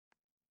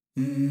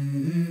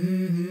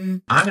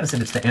I'm gonna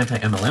send it to the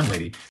anti-MLM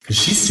lady because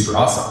she's super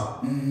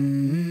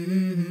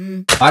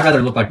awesome. I'd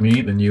rather look like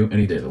me than you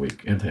any day of the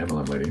week,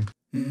 anti-MLM lady.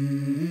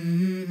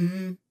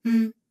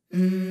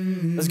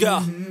 Let's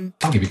go.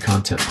 I'll give you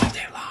content all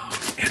day long,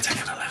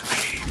 anti-MLM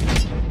lady.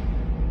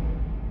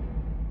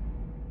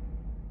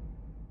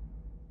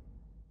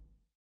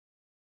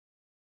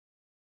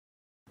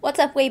 What's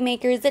up,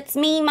 Wavemakers? It's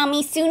me,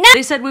 Mommy Suna.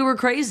 They said we were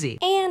crazy.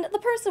 And the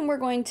person we're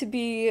going to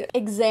be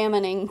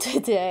examining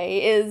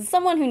today is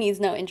someone who needs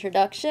no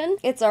introduction.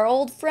 It's our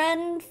old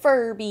friend,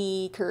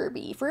 Furby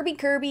Kirby. Furby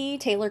Kirby,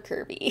 Taylor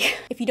Kirby.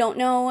 If you don't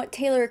know,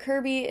 Taylor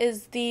Kirby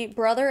is the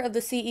brother of the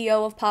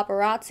CEO of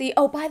Paparazzi.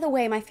 Oh, by the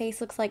way, my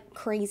face looks like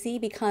crazy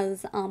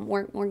because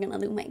we're gonna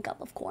do makeup,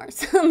 of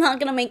course. I'm not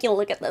gonna make you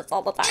look at this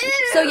all the time.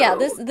 So yeah,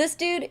 this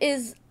dude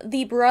is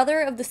the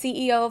brother of the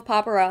CEO of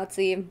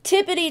Paparazzi.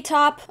 Tippity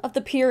top of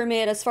the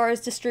pyramid as far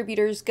as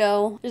distributors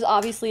go. There's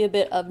obviously a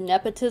bit of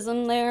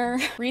nepotism there.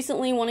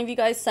 Recently, one of you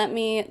guys sent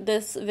me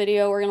this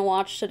video we're gonna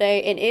watch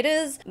today, and it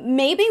is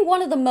maybe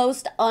one of the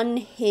most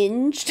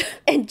unhinged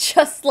and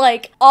just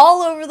like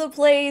all over the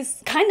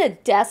place, kind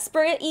of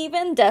desperate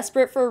even,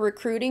 desperate for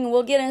recruiting.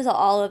 We'll get into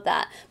all of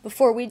that.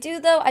 Before we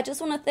do though, I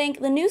just want to thank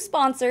the new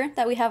sponsor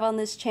that we have on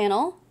this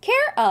channel,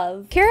 Care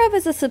of. Care of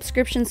is a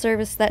subscription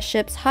service that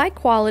ships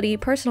high-quality,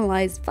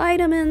 personalized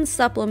vitamins,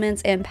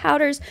 supplements, and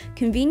powders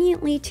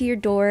conveniently to your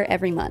door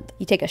every month.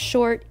 You take a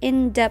short,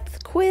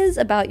 in-depth quiz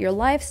about your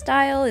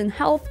lifestyle and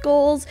health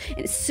goals.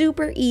 It's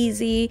super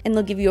easy, and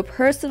they'll give you a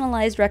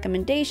personalized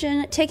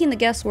recommendation, taking the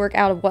guesswork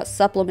out of what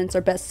supplements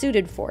are best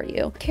suited for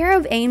you. Care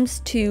of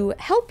aims to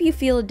help you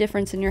feel a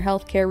difference in your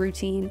healthcare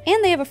routine,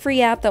 and they have a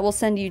free app that will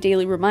send you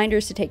daily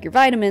reminders to take your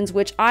vitamins,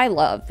 which I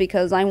love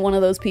because I'm one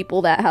of those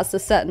people that has to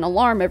set an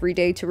alarm every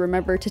day to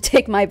remember to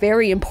take my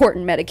very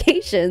important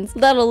medications,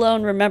 let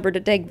alone remember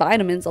to take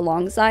vitamins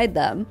alongside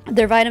them.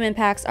 Their vitamin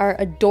packs are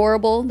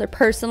adorable, they're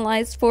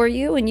personalized for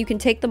you, and you can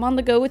take them on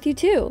the go with you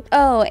too.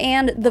 Oh,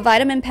 and the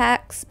vitamin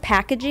packs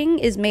packaging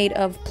is made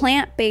of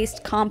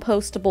plant-based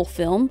compostable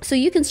film, so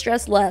you can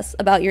stress less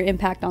about your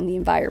impact on the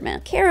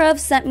environment. Care of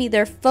sent me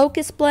their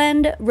Focus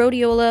Blend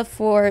rhodiola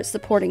for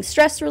supporting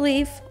stress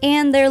relief,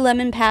 and their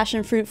lemon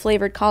passion fruit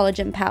flavored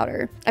collagen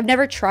powder. I've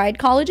never tried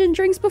collagen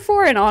drinks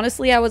before, and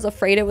honestly I was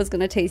afraid it was going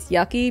to taste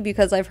yucky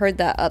because I've heard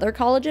that other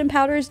collagen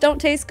powders don't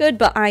taste good,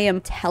 but I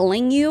am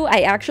telling you,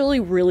 I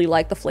actually really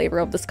like the flavor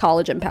of this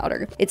collagen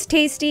powder. It's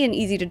tasty and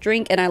easy to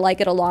drink, and I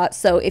like it a lot,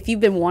 so if you've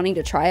been wanting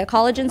to try a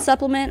collagen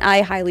supplement,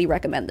 I highly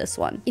recommend this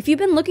one. If you've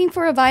been looking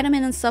for a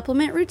vitamin and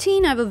supplement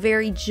routine, I have a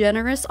very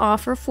generous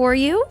offer for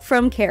you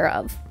from Care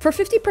of. For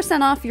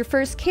 50% off your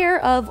first Care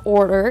of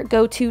order,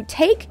 go to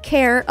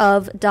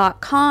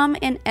takecareof.com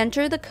and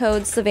enter the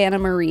code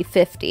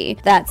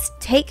SavannahMarie50. That's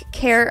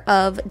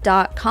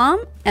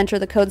takecareof.com. Enter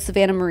the code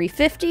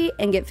SavannahMarie50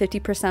 and get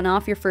 50%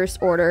 off your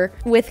first order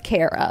with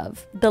Care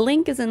of. The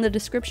link is in the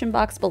description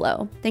box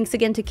below. Thanks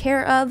again to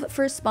Care of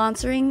for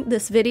sponsoring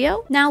this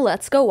video. Now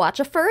let's go watch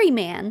a furry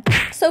man.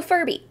 So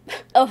Furby.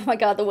 Oh my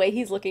god, the way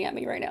he's looking at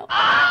me right now.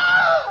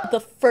 The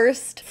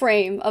first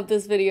frame of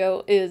this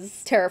video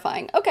is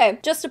terrifying. Okay,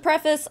 just to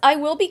preface, I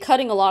will be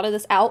cutting a lot of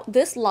this out.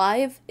 This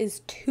live is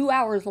 2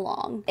 hours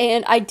long,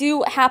 and I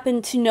do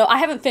happen to know, I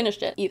haven't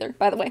finished it either,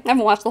 by the way. I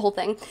haven't watched the whole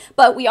thing,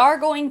 but we are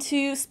going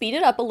to speed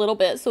it up a little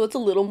bit so it's a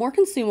little more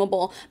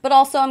consumable, but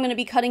also I'm going to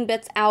be cutting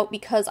bits out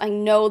because I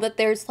know that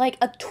there's like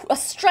a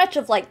stretch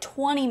of like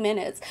 20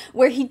 minutes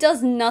where he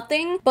does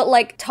nothing but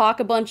like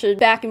talk a bunch of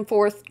back and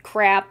forth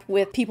crap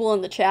with people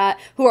in the chat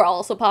who are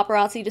also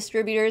paparazzi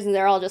distributors, and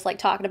they're all just like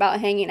talking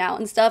about hanging out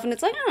and stuff, and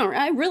it's like,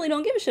 I really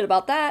don't give a shit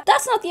about that.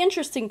 That's not the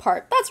interesting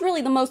part. That's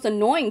really the most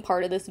annoying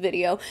part of this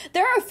video.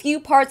 There are a few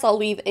parts I'll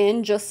leave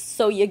in just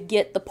so you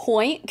get the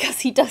point,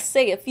 because he does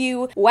say a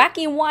few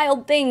wacky and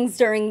wild things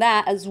during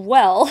that as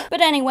well.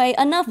 But anyway,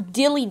 enough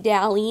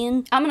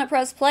dilly-dallying. I'm gonna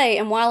press play,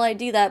 and while I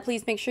do that,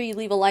 please make sure you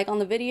leave a like on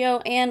the video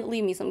and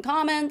leave me some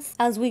comments.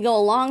 As we go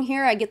along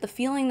here, I get the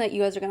feeling that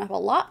you guys are gonna have a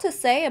lot to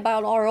say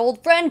about our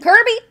old friend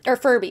Kirby, or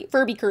Furby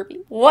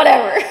Kirby,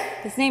 whatever.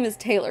 His name is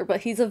Taylor,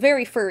 but he's a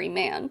very furry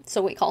man,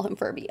 so we call him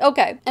Furby.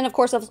 Okay, and of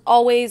course, as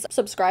always,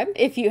 subscribe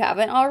if you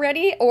haven't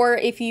already, or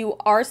if you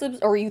are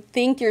or you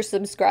think you're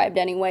subscribed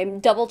anyway,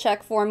 double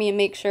check for me and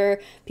make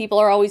sure. People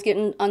are always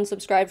getting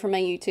unsubscribed from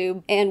my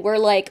YouTube, and we're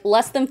like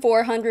less than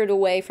 400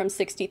 away from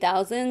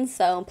 60,000,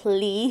 so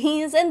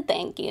please and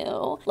thank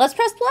you. Let's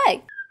press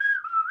play.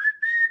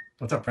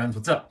 What's up, friends?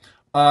 What's up?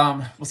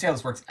 We'll see how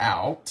this works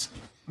out.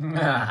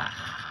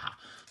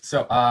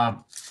 So,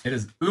 it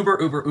is uber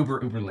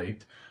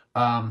late.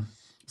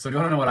 So do you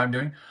want to know what I'm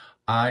doing?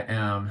 I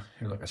am,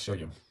 here, look, I'll show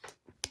you.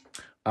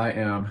 I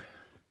am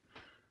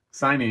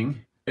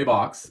signing a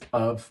box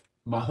of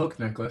my hook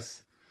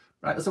necklace,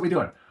 right? That's what we're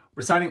doing.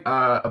 We're signing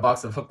a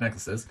box of hook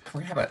necklaces.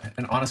 We're gonna have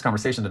an honest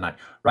conversation tonight,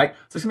 right?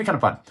 So it's gonna be kind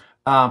of fun.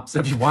 So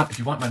if you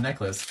want my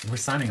necklace, we're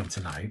signing them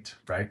tonight,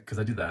 right? Because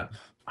I do that.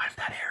 I'm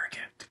that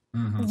arrogant.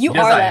 You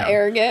yes, are that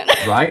arrogant.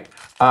 Right?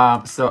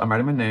 So I'm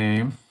writing my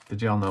name.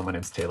 Did you all know my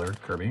name's Taylor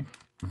Kirby?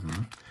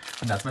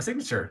 And that's my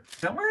signature.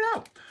 Don't wear it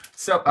out.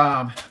 So,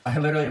 I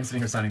literally am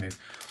sitting here signing these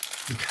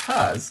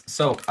because,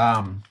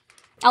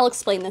 I'll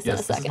explain this in a yes,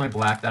 this second. is my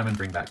black diamond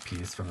bring back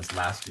piece from this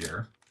last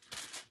year.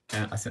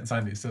 And I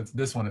signed these. So it's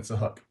this one, it's a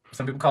hook.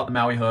 Some people call it the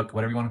Maui hook,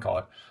 whatever you want to call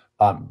it.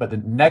 But the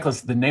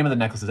necklace, the name of the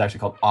necklace is actually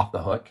called Off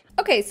the Hook.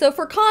 Okay, so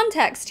for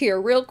context here,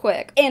 real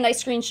quick, and I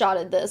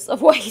screenshotted this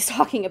of what he's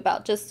talking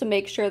about just to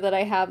make sure that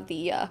I have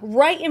the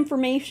right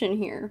information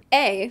here.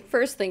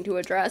 First thing to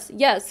address,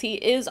 yes, he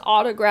is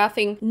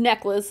autographing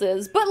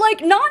necklaces, but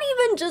like not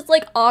even just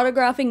like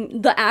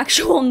autographing the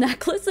actual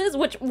necklaces,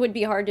 which would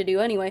be hard to do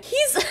anyway.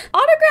 He's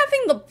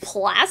autographing the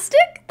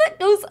plastic that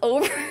goes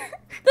over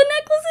the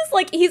necklaces.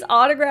 Like he's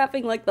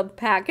autographing like the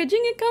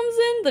packaging it comes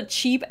in, the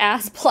cheap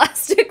ass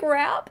plastic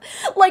wrap.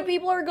 Like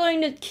people are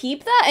going to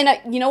keep that,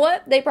 and you know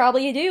what? They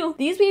probably do.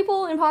 These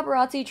people in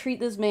paparazzi treat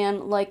this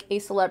man like a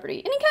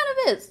celebrity, and he kind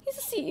of is. He's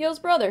the CEO's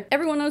brother.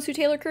 Everyone knows who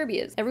Taylor Kirby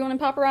is. Everyone in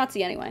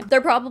paparazzi anyway.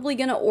 They're probably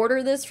gonna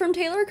order this from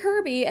Taylor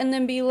Kirby and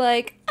then be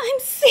like, I'm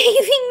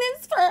saving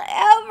this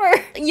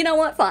forever. You know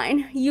what?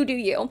 Fine. You do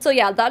you. So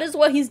yeah, that is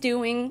what he's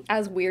doing.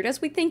 As weird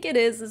as we think it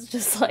is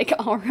just like,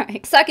 all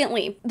right.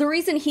 Secondly, the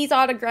reason he's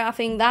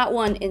autographing that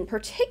one in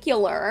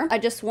particular, I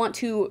just want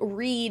to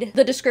read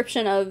the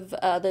description of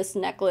this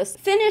necklace.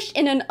 Finished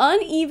in an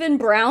uneven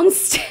brown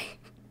stain.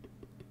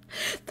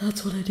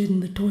 That's what I did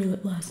in the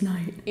toilet last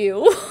night.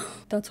 Ew.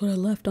 That's what I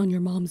left on your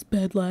mom's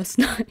bed last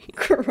night.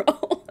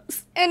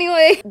 Gross.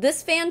 Anyway,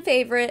 this fan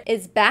favorite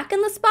is back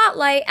in the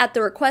spotlight at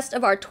the request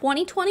of our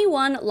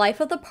 2021 Life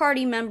of the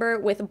Party member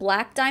with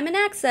Black Diamond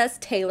Access,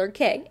 Taylor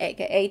K,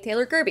 aka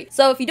Taylor Kirby.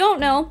 So if you don't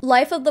know,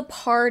 Life of the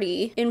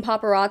Party in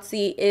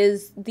paparazzi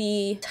is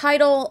the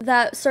title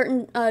that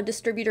certain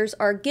distributors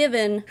are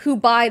given who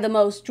buy the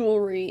most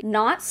jewelry,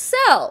 not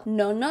sell.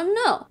 No, no,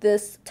 no.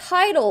 This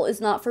title is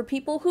not for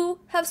people who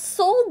have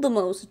sold the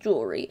most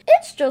jewelry.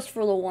 It's just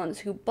for the ones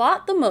who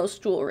bought the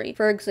most jewelry.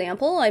 For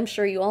example, I'm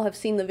sure you all have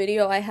seen the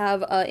video I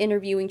have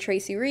interviewing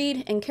Tracy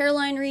Reed and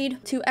Caroline Reed,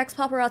 two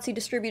ex-paparazzi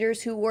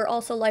distributors who were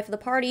also Life of the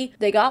Party.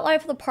 They got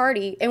Life of the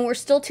Party and were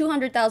still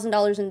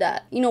 $200,000 in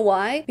debt. You know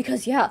why?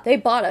 Because yeah, they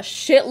bought a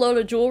shitload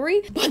of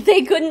jewelry, but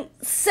they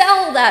couldn't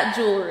sell that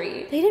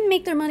jewelry. They didn't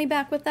make their money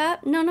back with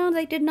that. No,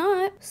 they did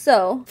not.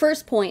 So,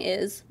 first point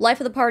is, Life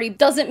of the Party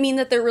doesn't mean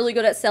that they're really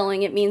good at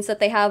selling. It means that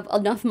they have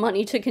enough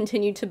money to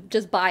continue to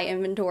just buy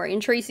inventory.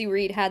 And Tracy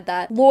Reed had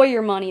that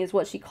lawyer money is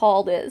what she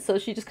called it. So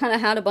she just kind of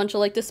had a bunch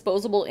of like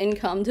disposable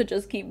income to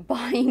just keep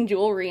buying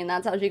jewelry, and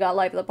that's how she got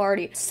Life of the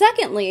Party.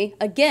 Secondly,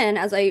 again,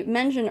 as I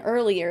mentioned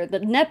earlier, the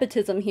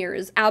nepotism here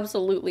is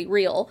absolutely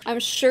real. I'm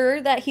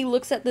sure that he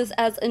looks at this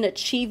as an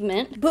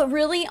achievement, but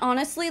really,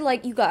 honestly,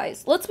 like, you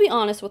guys, let's be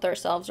honest with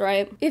ourselves,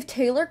 right? If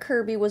Taylor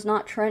Kirby was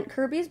not Trent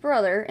Kirby's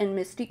brother and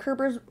Misty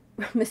Kirby's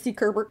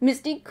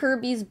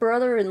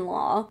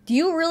brother-in-law, do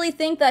you really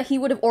think that he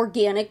would have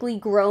organically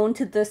grown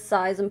to this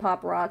size in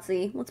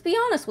paparazzi? Let's be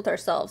honest with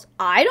ourselves.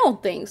 I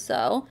don't think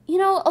so. You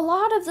know, a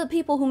lot of the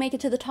people who make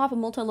it to the top of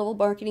multi-level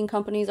marketing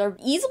companies are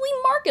easily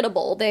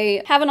marketable.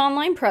 They have an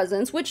online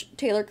presence, which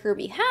Taylor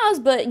Kirby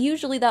has, but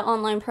usually that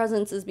online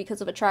presence is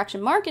because of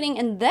attraction marketing,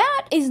 and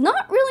that is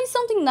not really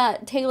something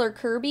that Taylor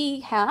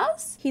Kirby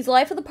has. He's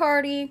Life of the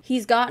Party,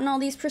 he's gotten all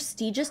these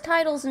prestigious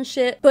titles and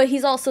shit, but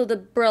he's also the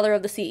brother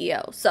of the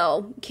CEO, so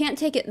can't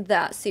take it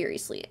that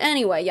seriously.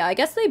 Anyway, yeah, I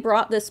guess they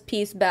brought this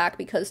piece back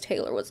because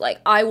Taylor was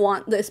like, I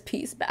want this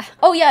piece back.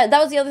 Oh yeah, that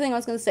was the other thing I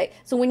was gonna say.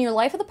 So when you're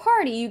Life of the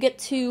Party, you get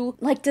to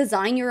like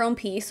design your own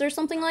piece or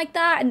something like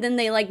that, and then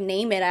they like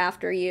name it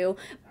after you.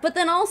 But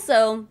then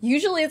also,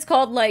 usually it's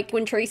called, like,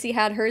 when Tracy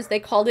had hers, they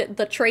called it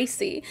the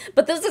Tracy.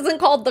 But this isn't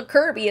called the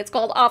Kirby, it's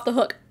called Off the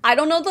Hook. I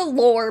don't know the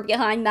lore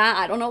behind that,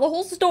 I don't know the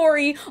whole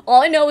story.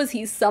 All I know is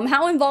he's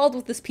somehow involved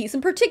with this piece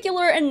in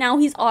particular, and now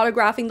he's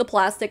autographing the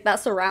plastic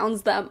that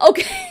surrounds them.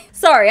 Okay,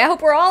 sorry, I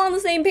hope we're all on the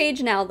same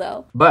page now,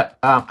 though. But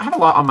I have a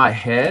lot on my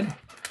head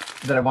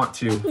that I want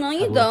to No,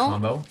 you don't.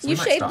 combo, so You we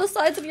might shaved stop. the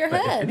sides of your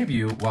But if head. any of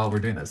you, while we're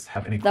doing this,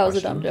 have any That was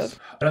questions, a dumb joke.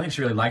 I don't think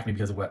she really liked me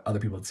because of what other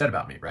people had said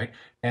about me, right?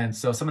 And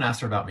so someone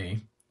asked her about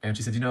me, and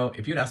she said, you know,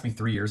 if you'd asked me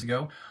 3 years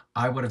ago,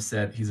 I would have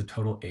said he's a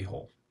total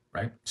a-hole,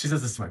 right? She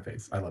says this to my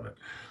face. I love it.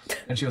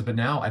 And she goes, but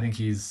now I think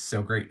he's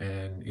so great.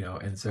 And, you know,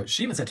 and so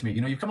she even said to me,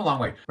 you know, you've come a long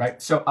way,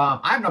 right? So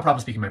I have no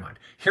problem speaking my mind.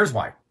 Here's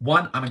why.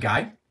 One, I'm a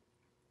guy,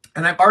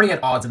 and I've already had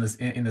odds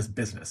in this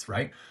business,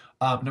 right?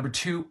 Number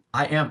two,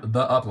 I am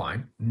the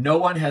upline. No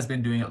one has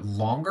been doing it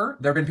longer.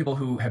 There have been people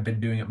who have been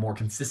doing it more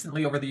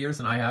consistently over the years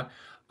than I have,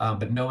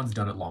 but no one's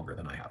done it longer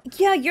than I have.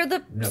 Yeah, you're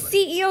the Nobody. CEO's Let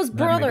me make that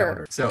brother.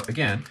 order. So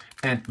again,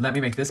 and let me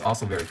make this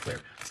also very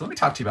clear. So let me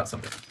talk to you about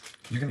something.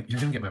 You're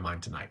gonna get my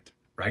mind tonight,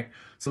 right?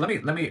 So let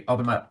me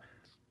open up.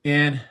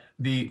 In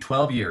the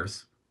 12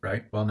 years,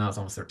 right? Well, now it's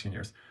almost 13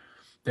 years.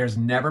 There's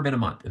never been a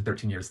month in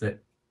 13 years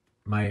that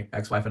my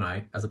ex-wife and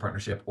I, as a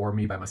partnership, or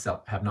me by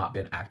myself, have not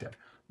been active.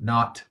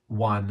 Not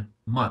 1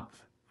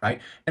 month, right?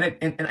 And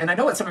I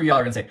know what some of y'all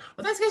are gonna say.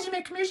 Well, that's because you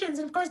make commissions,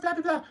 and of course, blah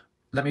blah blah.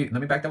 Let me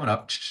back that one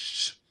up.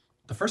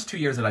 The first 2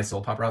 years that I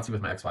sold paparazzi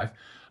with my ex-wife,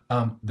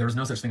 there was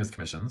no such thing as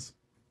commissions.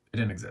 It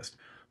didn't exist.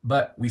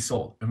 but we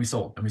sold and we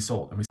sold and we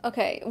sold and we.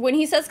 Okay, when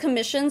he says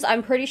commissions,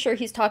 I'm pretty sure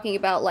he's talking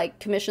about like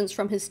commissions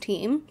from his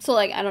team. So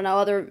like, I don't know,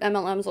 other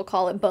MLMs will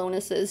call it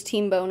bonuses,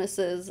 team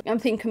bonuses. I'm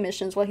thinking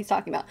commissions, what he's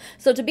talking about.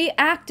 So to be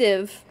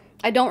active,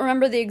 I don't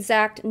remember the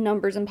exact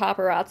numbers in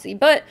Paparazzi,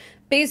 but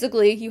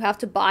basically you have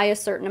to buy a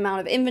certain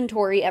amount of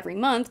inventory every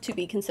month to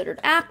be considered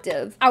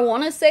active. I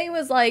want to say it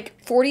was like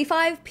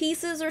 45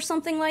 pieces or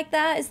something like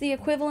that is the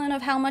equivalent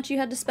of how much you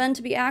had to spend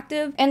to be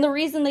active. And the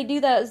reason they do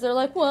that is they're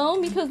like,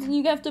 well, because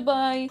you have to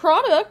buy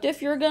product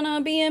if you're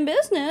gonna be in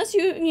business,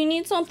 you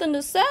need something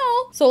to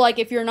sell. So like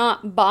if you're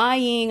not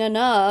buying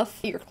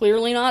enough, you're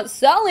clearly not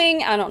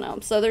selling. I don't know.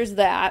 So there's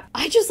that.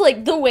 I just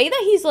like the way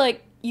that he's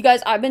like, you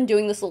guys, I've been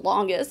doing this the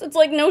longest. It's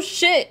like, no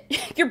shit.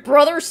 Your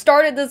brother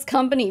started this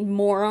company,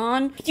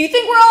 moron. Do you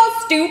think we're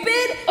all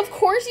stupid? Of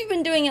course you've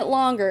been doing it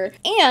longer.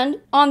 And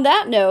on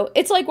that note,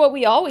 it's like what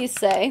we always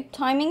say.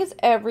 Timing is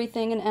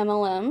everything in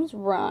MLMs,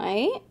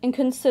 right? And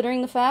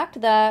considering the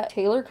fact that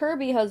Taylor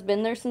Kirby has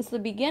been there since the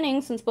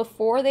beginning, since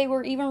before they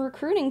were even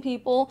recruiting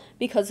people,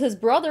 because his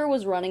brother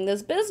was running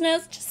this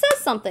business, just says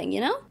something,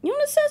 you know? You know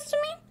what it says to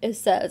me? It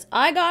says,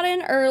 I got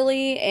in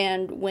early,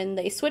 and when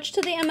they switched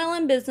to the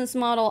MLM business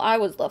model, I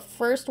was the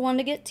first one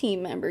to get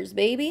team members,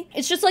 baby.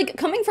 It's just like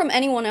coming from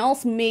anyone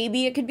else,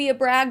 maybe it could be a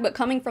brag, but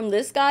coming from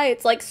this guy,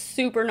 it's like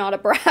super not a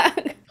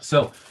brag.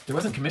 So there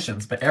wasn't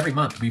commissions, but every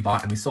month we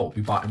bought and we sold,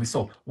 we bought and we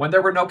sold when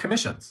there were no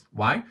commissions.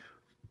 Why?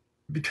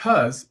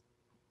 Because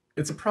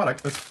it's a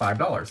product that's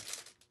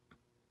 $5.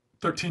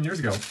 13 years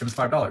ago, it was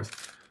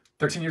 $5.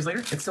 13 years later,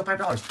 it's still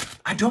 $5.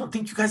 I don't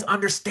think you guys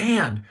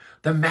understand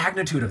the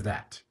magnitude of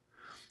that.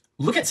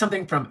 Look at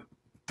something from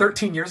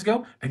 13 years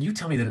ago, and you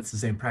tell me that it's the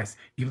same price.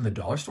 Even the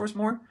dollar store's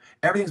more.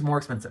 Everything's more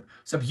expensive.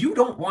 So if you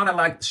don't want to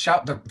like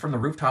shout from the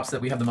rooftops that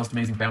we have the most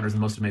amazing founders and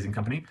the most amazing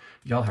company,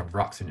 y'all have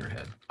rocks in your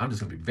head. I'm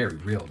just gonna be very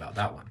real about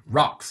that one.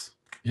 Rocks.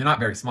 You're not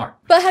very smart.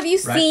 But have you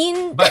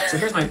seen But so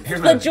here's my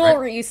the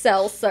jewelry you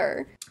sell,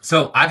 sir?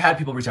 So I've had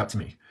people reach out to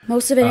me.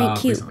 Most of it ain't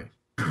cute. Recently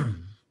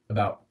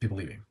about people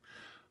leaving.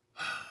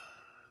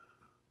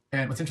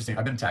 And what's interesting,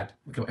 I've been tagged.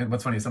 And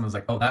what's funny is someone's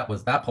like, oh, that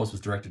post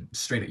was directed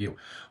straight at you.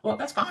 Well,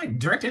 that's fine.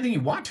 Direct anything you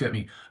want to at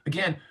me.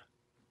 Again,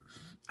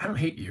 I don't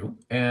hate you.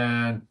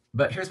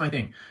 But here's my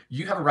thing.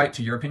 You have a right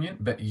to your opinion,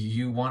 but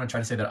you want to try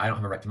to say that I don't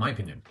have a right to my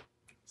opinion.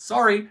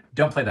 Sorry,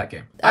 don't play that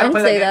game. I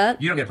didn't say that.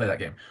 You don't get to play that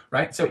game,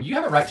 right? So you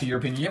have a right to your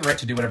opinion. You have a right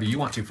to do whatever you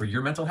want to for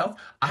your mental health.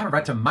 I have a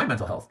right to my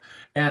mental health.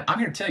 And I'm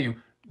here to tell you,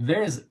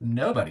 there is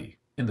nobody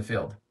in the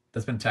field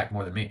that's been attacked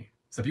more than me.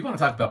 So if you want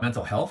to talk about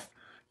mental health,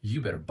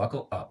 you better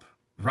buckle up.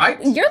 Right?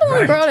 You're the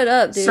one who brought it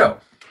up, dude. So,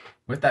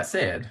 with that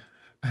said,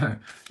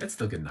 it's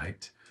still good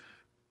night.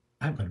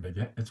 I haven't gone to bed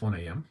yet. It's 1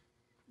 a.m.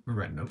 We're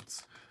writing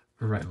notes.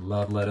 We're writing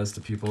love letters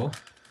to people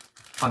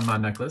on my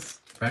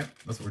necklace, right?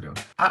 That's what we're doing.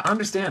 I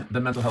understand the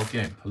mental health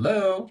game.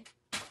 Hello?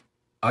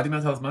 I do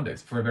mental health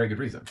Mondays for a very good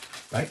reason,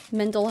 right?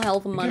 Mental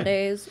health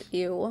Mondays,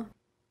 ew.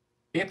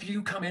 If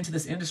you come into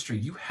this industry,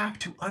 you have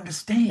to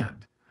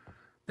understand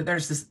that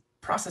there's this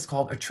process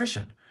called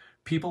attrition.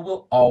 People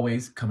will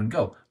always come and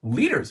go.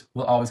 Leaders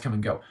will always come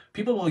and go.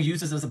 People will use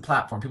this as a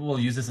platform. People will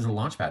use this as a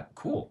launch pad.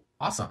 Cool.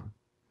 Awesome.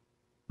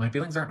 My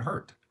feelings aren't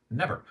hurt.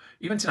 Never.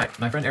 Even tonight,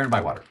 my friend Aaron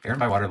Bywater. Aaron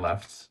Bywater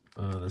left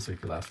this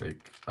week or last week.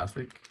 Last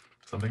week?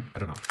 Something? I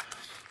don't know.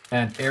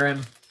 And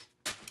Aaron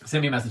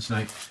sent me a message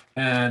tonight,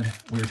 and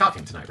we were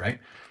talking tonight, right?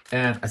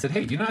 And I said,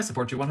 hey, you know I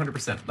support you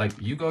 100%. Like,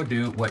 you go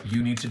do what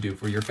you need to do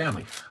for your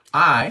family.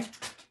 I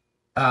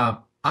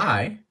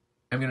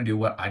am going to do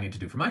what I need to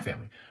do for my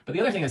family. But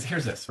the other thing is,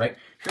 here's this, right?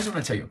 Here's what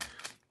I'm going to tell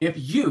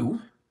you.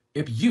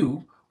 If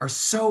you are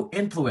so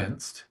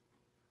influenced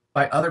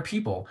by other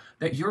people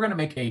that you're going to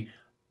make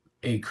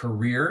a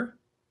career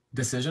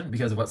decision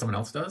because of what someone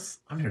else does,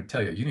 I'm here to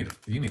tell you,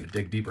 you need to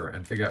dig deeper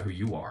and figure out who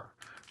you are,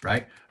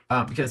 right?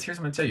 Because here's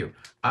what I'm going to tell you.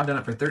 I've done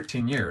it for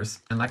 13 years.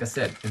 And like I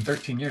said, in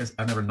 13 years,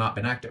 I've never not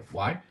been active.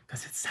 Why?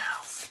 Because it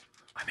sells.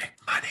 I make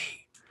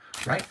money,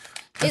 right?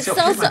 And it so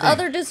sells to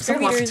other distributors,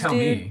 someone wants to tell dude.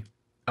 me,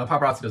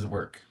 Paparazzi doesn't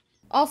work.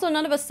 Also,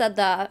 none of us said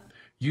that.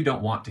 You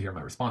don't want to hear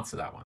my response to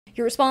that one.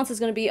 Your response is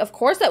going to be, of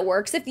course it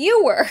works if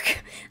you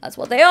work. That's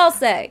what they all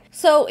say.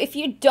 So if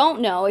you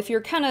don't know, if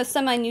you're kind of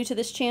semi-new to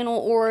this channel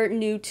or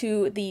new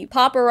to the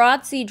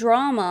paparazzi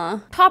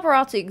drama,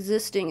 paparazzi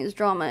existing is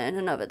drama in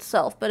and of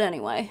itself. But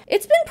anyway,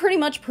 it's been pretty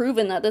much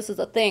proven that this is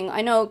a thing.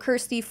 I know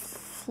Kirsty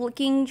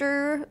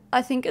Flickinger,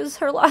 I think is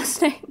her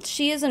last name.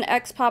 She is an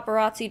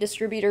ex-paparazzi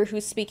distributor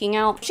who's speaking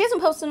out. She hasn't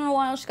posted in a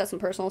while. She's got some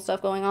personal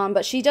stuff going on,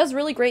 but she does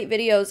really great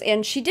videos,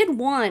 and she did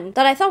one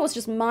that I thought was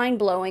just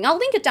mind-blowing. I'll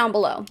link it down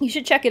below. You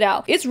should check it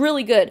out. It's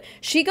really good.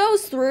 She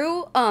goes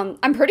through,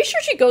 I'm pretty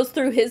sure she goes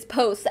through his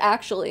posts,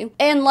 actually,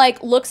 and,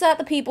 like, looks at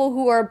the people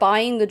who are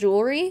buying the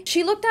jewelry.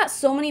 She looked at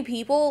so many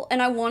people,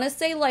 and I want to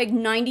say, like,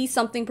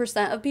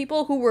 90-something% of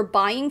people who were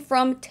buying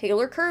from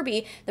Taylor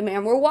Kirby, the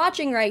man we're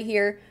watching right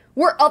here,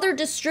 were other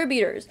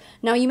distributors.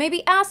 Now you may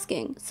be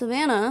asking,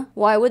 Savannah,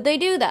 why would they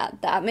do that?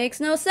 That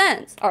makes no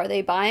sense. Are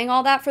they buying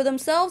all that for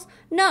themselves?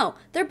 No,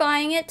 they're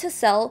buying it to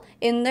sell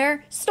in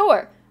their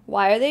store.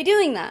 Why are they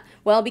doing that?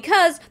 Well,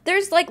 because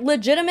there's like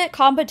legitimate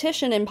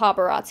competition in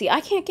paparazzi.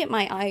 I can't get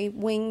my eye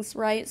wings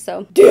right,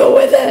 so deal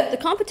with it. The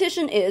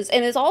competition is,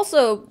 and it's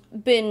also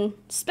been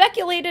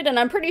speculated, and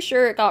I'm pretty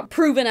sure it got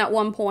proven at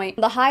one point.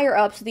 The higher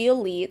ups, the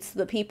elites,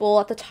 the people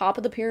at the top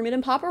of the pyramid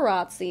in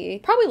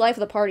paparazzi, probably life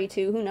of the party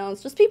too, who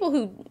knows, just people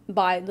who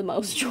buy the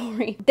most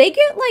jewelry. They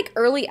get like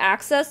early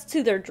access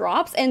to their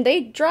drops, and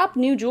they drop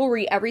new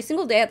jewelry every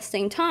single day at the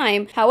same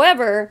time.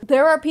 However,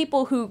 there are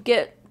people who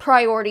get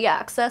priority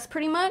access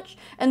pretty much,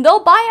 and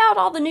they'll buy out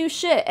all the new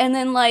shit and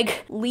then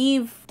like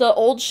leave the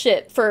old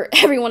shit for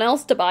everyone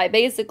else to buy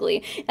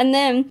basically. And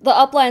then the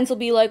uplines will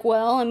be like,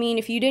 well, I mean,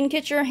 if you didn't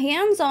get your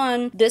hands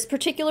on this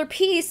particular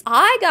piece,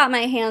 I got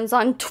my hands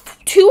on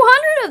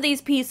 200 of these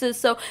pieces,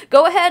 so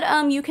go ahead,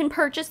 you can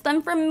purchase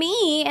them from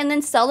me and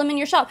then sell them in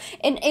your shop.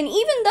 And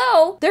even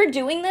though they're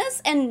doing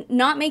this and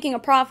not making a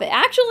profit,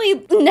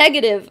 actually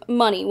negative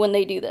money when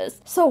they do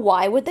this. So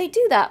why would they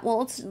do that?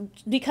 Well, it's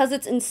because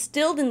it's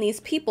instilled in these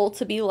people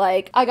to be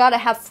like, I gotta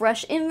have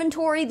fresh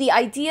inventory. The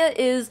idea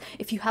is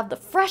if you have the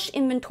fresh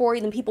inventory,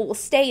 then people will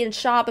stay and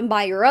shop and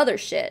buy your other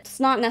shit. It's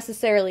not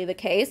necessarily the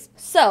case.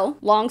 So,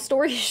 long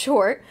story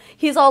short,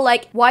 he's all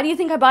like, why do you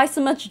think I buy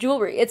so much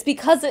jewelry? It's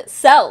because it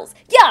sells.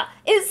 Yeah,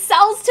 it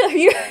sells to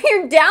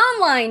your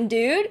downline,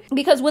 dude.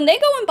 Because when they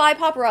go and buy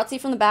paparazzi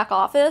from the back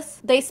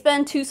office, they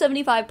spend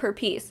 $2.75 per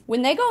piece.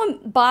 When they go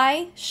and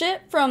buy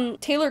shit from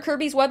Taylor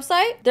Kirby's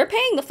website, they're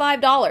paying the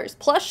 $5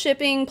 plus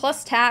shipping,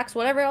 plus tax,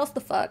 whatever else the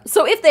fuck.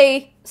 So if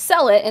they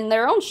sell it in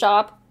their own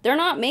shop, they're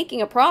not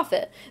making a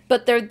profit,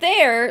 but they're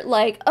there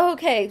like,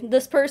 okay,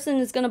 this person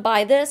is gonna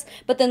buy this,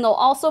 but then they'll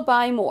also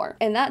buy more.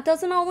 And that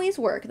doesn't always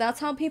work. That's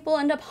how people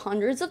end up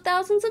hundreds of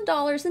thousands of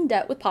dollars in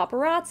debt with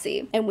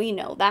paparazzi. And we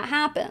know that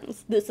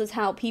happens. This is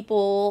how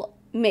people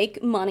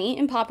make money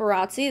in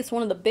paparazzi. It's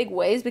one of the big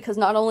ways, because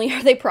not only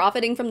are they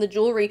profiting from the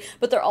jewelry,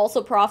 but they're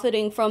also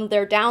profiting from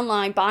their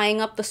downline buying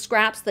up the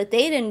scraps that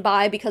they didn't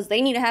buy because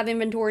they need to have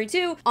inventory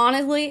too.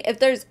 Honestly, if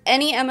there's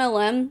any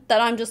MLM that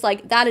I'm just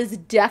like, that is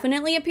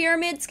definitely a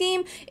pyramid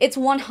scheme, it's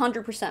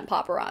 100%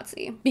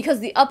 paparazzi.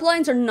 Because the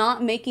uplines are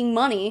not making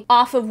money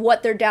off of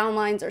what their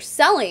downlines are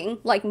selling,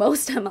 like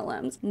most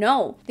MLMs.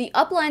 No, the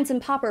uplines in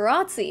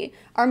paparazzi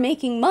are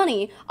making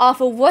money off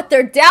of what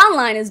their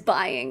downline is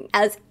buying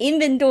as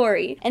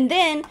inventory. And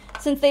then,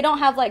 since they don't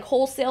have like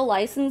wholesale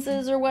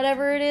licenses or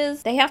whatever it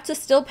is, they have to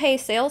still pay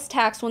sales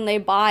tax when they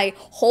buy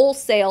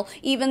wholesale,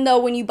 even though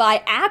when you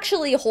buy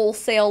actually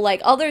wholesale,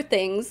 like other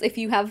things, if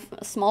you have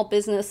a small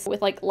business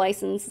with like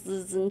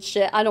licenses and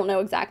shit, I don't know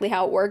exactly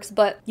how it works,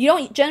 but you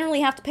don't generally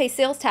have to pay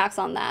sales tax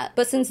on that.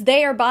 But since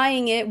they are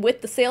buying it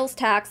with the sales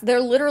tax, they're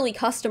literally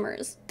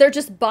customers. They're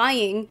just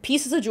buying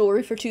pieces of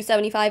jewelry for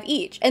 $2.75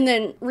 each and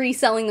then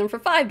reselling them for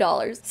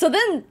 $5. So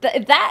then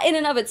that in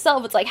and of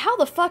itself, it's like, how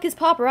the fuck is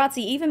paparazzi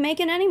even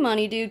making any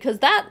money, dude? Because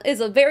that is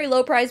a very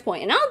low price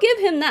point, and I'll give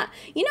him that.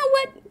 You know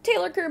what,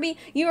 Taylor Kirby,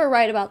 you are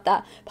right about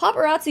that.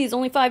 Paparazzi is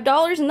only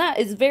 $5, and that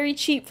is very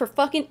cheap for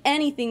fucking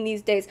anything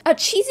these days. A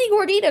cheesy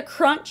gordita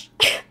crunch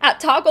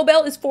at Taco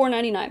Bell is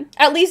 $4.99.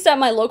 At least at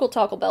my local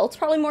Taco Bell. It's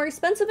probably more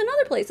expensive in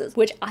other places,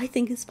 which I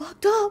think is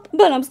fucked up,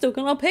 but I'm still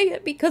gonna pay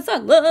it because I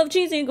love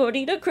cheesy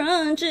gordita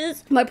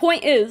crunches. My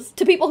point is,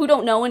 to people who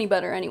don't know any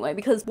better anyway,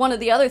 because one of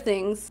the other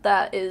things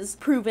that is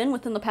proven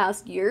within the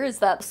past year is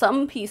that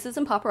some pieces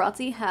in paparazzi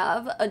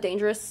have a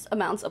dangerous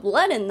amounts of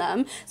lead in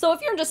them. So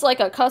if you're just like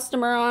a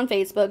customer on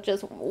Facebook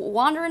just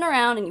wandering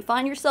around and you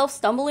find yourself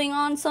stumbling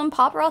on some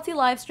paparazzi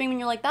live stream and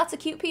you're like, that's a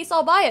cute piece,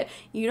 I'll buy it.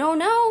 You don't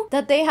know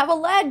that they have a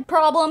lead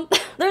problem.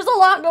 There's a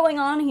lot going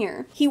on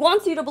here. He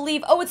wants you to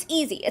believe, oh, it's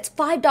easy. It's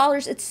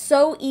 $5. It's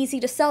so easy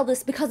to sell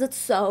this because it's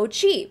so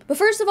cheap. But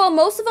first of all,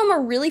 most of them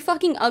are really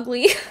fucking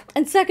ugly.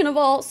 And second of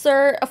all,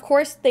 sir, of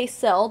course they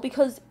sell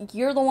because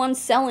you're the one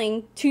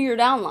selling to your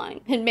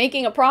downline and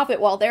making a profit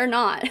while they're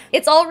not.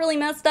 It's all really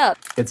messed up.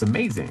 It's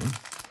amazing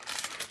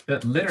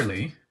that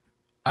literally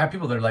I have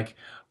people that are like,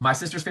 my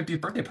sister's 50th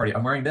birthday party,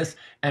 I'm wearing this,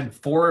 and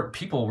 4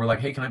 people were like,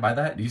 hey, can I buy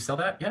that? Do you sell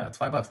that? Yeah, it's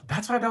 $5.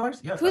 That's $5?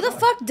 Yeah. Who the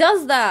fuck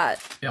does that?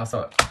 Yeah, I'll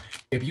sell it.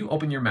 If you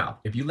open your mouth,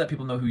 if you let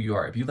people know who you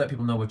are, if you let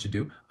people know what you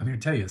do, I'm here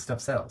to tell you, this stuff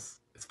sells.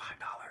 It's $5.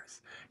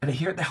 And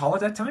here at the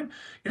holiday time,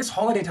 it is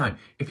holiday time.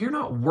 If you're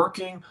not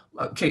working,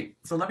 okay,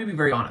 so let me be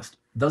very honest.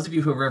 Those of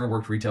you who have ever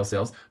worked retail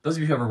sales, those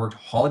of you who have ever worked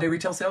holiday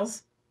retail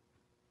sales,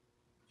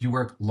 you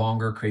work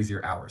longer,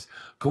 crazier hours.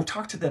 Go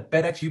talk to the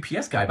FedEx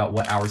UPS guy about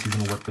what hours he's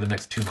gonna work for the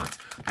next 2 months.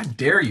 I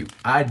dare you,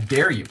 I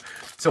dare you.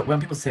 So when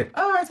people say,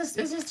 oh, it's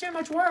just too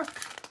much work.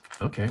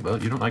 Okay,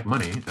 well, you don't like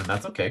money, and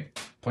that's okay.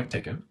 Point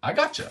taken. I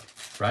gotcha,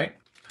 right?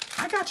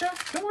 I gotcha,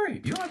 don't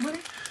worry, you don't like money.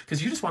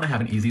 Because you just wanna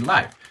have an easy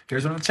life.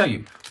 Here's what I'm gonna tell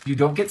you. You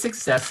don't get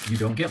success, you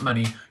don't get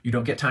money, you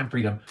don't get time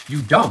freedom,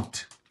 you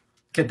don't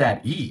get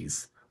that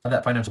ease of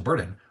that financial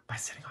burden by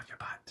sitting on your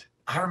butt.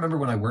 I remember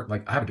when I worked,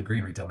 like I have a degree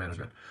in retail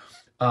management.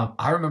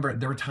 I remember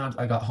there were times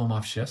I got home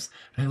off shifts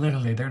and I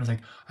literally lay there and I was like,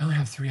 I only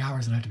have 3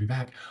 hours and I have to be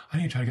back. I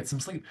need to try to get some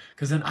sleep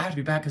because then I have to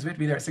be back because we have to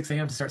be there at 6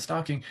 a.m. to start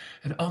stocking.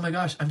 And oh my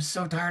gosh, I'm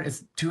so tired.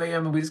 It's 2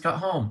 a.m. and we just got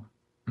home.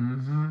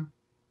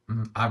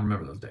 I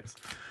remember those days.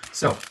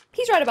 So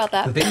He's right about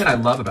that. the thing that I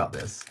love about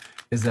this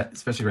is that,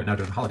 especially right now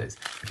during the holidays,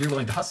 if you're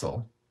willing to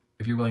hustle,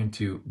 if you're willing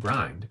to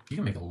grind, you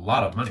can make a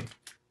lot of money,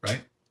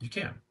 right? You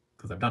can,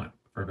 because I've done it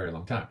for a very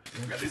long time.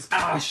 I've got these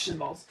shin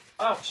balls.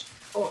 Ouch.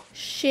 Oh.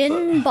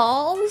 Shin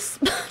balls?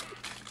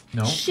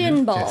 No.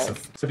 Shin balls.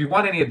 Okay, so if you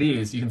want any of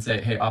these, you can say,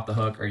 hey, off the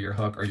hook or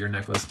your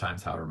necklace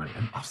times however many,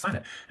 and I'll sign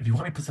it. If you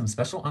want me to put some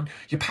special on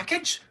your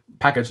package,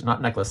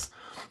 not necklace,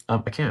 I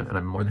can, and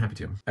I'm more than happy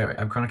to. Anyway,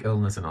 I have chronic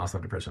illness and also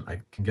have depression.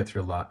 I can get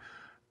through a lot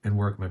and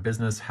work my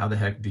business. How the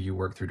heck do you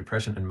work through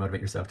depression and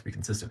motivate yourself to be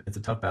consistent? It's a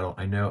tough battle.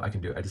 I know I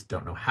can do it. I just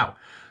don't know how.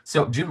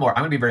 So June Moore,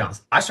 I'm gonna be very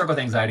honest. I struggle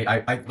with anxiety.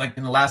 I like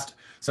in the last,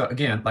 so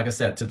again, like I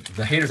said, to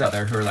the haters out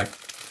there who are like,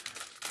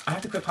 I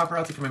have to quit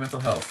paparazzi for my mental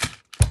health.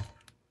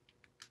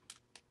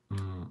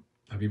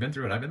 Have you been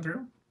through what I've been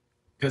through?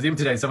 Because even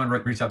today, someone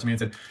reached out to me and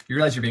said, you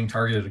realize you're being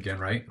targeted again,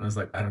 right? And I was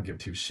like, I don't give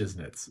two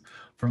shiznits.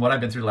 From what I've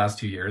been through the last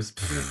 2 years,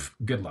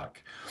 good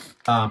luck.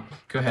 Go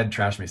ahead and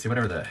trash me. Say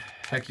whatever the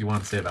heck you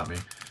want to say about me,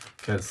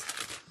 because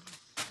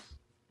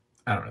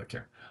I don't really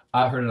care.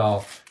 I heard it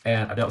all,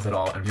 and I dealt with it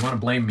all. And if you want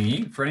to blame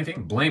me for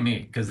anything, blame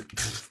me,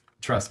 because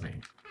trust me,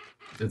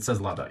 it says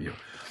a lot about you.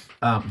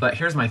 But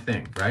here's my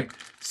thing, right?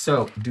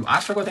 So do I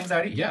struggle with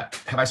anxiety? Yeah.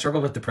 Have I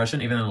struggled with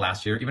depression even in the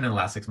last year, even in the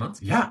last 6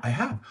 months? Yeah, I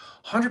have.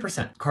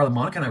 100%. Carla,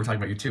 Monica and I were talking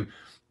about you too,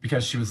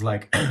 because she was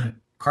like,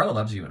 Carla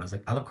loves you. And I was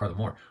like, I love Carla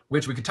more,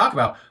 which we could talk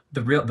about.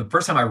 The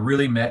first time I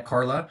really met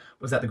Carla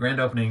was at the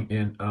grand opening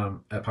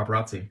at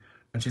Paparazzi.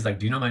 And she's like,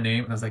 do you know my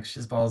name? And I was like,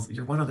 shizballs,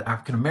 you're one of the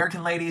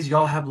African-American ladies.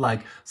 Y'all have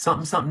like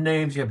something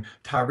names. You have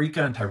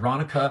Tyrika and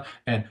Tyronica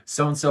and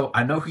so-and-so.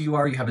 I know who you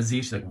are. You have a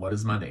Z. She's like, what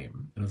is my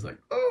name? And I was like,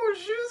 oh,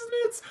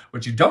 shiznits.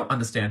 What you don't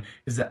understand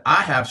is that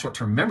I have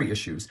short-term memory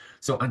issues.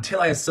 So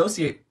until I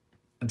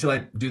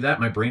do that,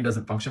 my brain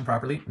doesn't function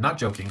properly. Not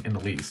joking in the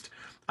least.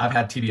 I've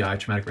had TBI,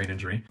 traumatic brain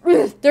injury.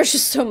 There's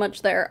just so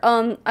much there.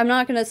 I'm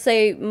not gonna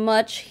say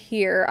much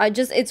here.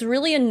 It's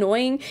really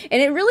annoying,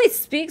 and it really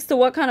speaks to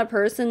what kind of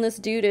person this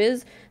dude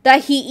is,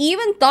 that he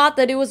even thought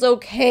that it was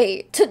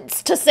okay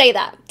to say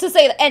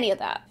any of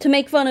that, to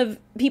make fun of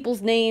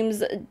people's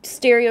names,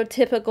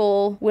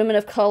 stereotypical women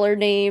of color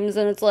names,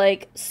 and it's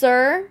like,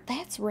 sir,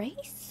 that's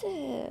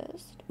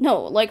racist.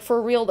 No, like,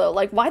 for real though,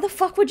 like, why the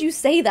fuck would you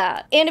say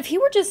that? And if he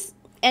were just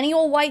any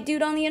old white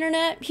dude on the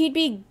internet, he'd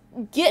be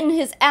getting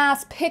his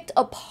ass picked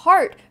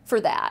apart for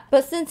that.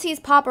 But since he's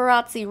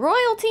paparazzi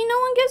royalty, no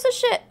one gives a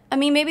shit. I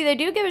mean, maybe they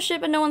do give a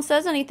shit, but no one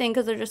says anything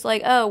because they're just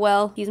like, oh,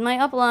 well, he's my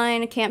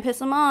upline. I can't piss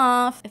him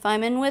off. If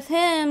I'm in with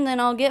him, then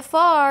I'll get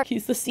far.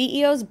 He's the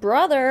CEO's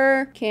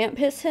brother. Can't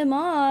piss him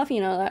off. You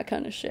know, that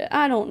kind of shit.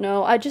 I don't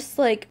know. I just,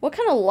 like, what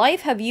kind of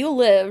life have you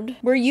lived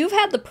where you've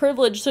had the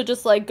privilege to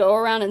just, like, go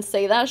around and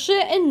say that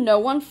shit and no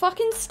one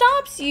fucking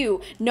stops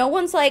you? No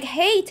one's like,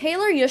 hey,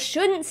 Taylor, you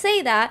shouldn't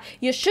say that.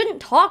 You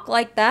shouldn't talk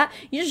like that.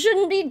 You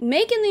shouldn't be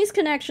making these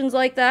connections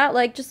like that.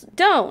 Like, just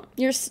don't.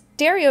 You're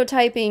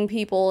stereotyping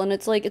people, and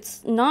it's like,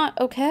 it's not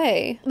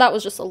okay. That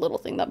was just a little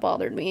thing that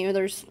bothered me.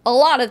 There's a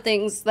lot of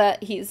things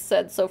that he's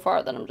said so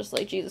far that I'm just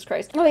like, Jesus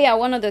Christ. Oh yeah,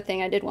 one other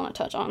thing I did want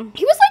to touch on.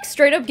 He was like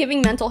straight up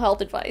giving mental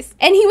health advice.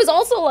 And he was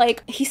also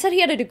like, he said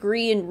he had a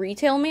degree in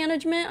retail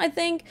management, I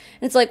think.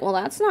 And it's like, well,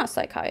 that's not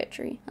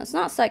psychiatry. That's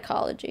not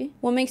psychology.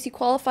 What makes you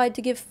qualified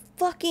to give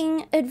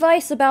fucking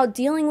advice about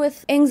dealing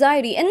with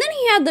anxiety? And then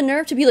he had the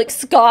nerve to be like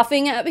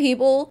scoffing at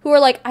people who are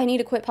like, I need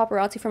to quit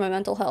paparazzi for my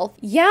mental health.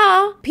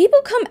 Yeah, people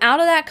come out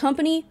of that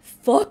company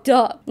fucked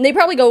up. And they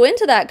probably go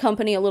into that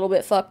company a little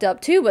bit fucked up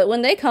too, but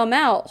when they come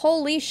out,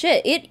 holy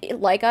shit,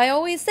 it like I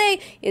always say,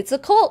 it's a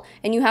cult,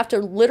 and you have to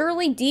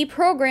literally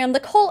deprogram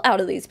the cult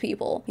out of these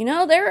people. You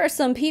know, there are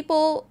some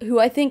people who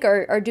I think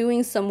are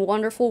doing some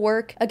wonderful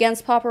work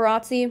against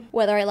paparazzi,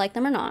 whether I like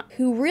them or not,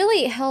 who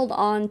really held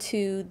on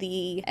to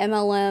the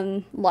MLM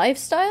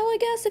lifestyle, I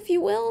guess, if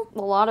you will.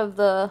 A lot of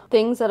the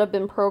things that have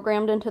been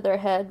programmed into their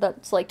head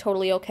that's like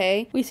totally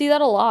okay. We see that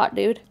a lot,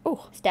 dude.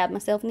 Oh, stabbed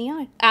myself in the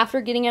eye.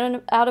 After getting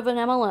out of an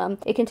MLM,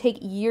 it can take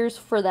years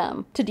for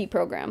them to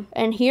deprogram.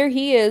 And here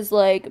he is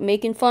like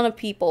making fun of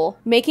people,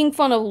 making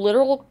fun of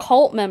literal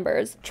cult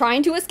members,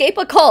 trying to escape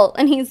a cult.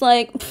 And he's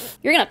like,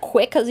 you're gonna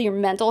quit because of your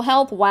mental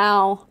health?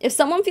 Wow. If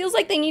someone feels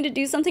like they need to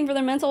do something for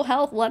their mental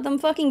health, let them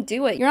fucking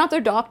do it. You're not their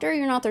doctor.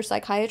 You're not their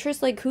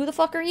psychiatrist. Like, who the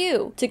fuck are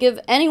you to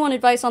give anyone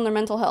advice on their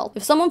mental health?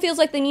 If someone feels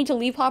like they need to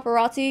leave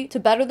paparazzi to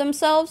better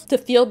themselves, to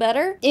feel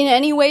better in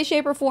any way,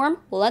 shape, or form,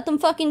 let them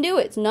fucking do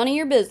it. It's none of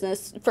your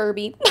business,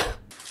 Furby.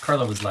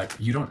 Carla was like,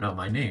 you don't know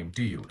my name,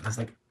 do you? And I was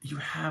like, you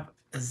have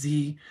a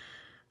Z.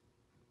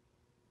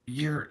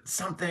 You're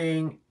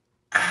something.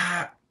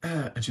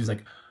 And she was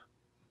like,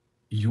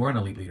 you're an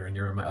elite leader and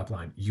you're in my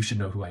upline. You should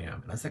know who I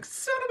am. And I was like,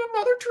 son of a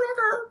mother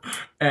trucker.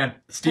 And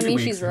Stevie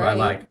Weeks, who I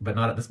like, but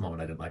not at this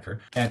moment, I didn't like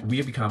her. And we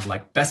have become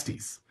like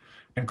besties.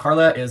 And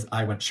Carla is,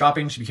 I went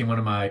shopping. She became one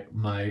of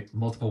my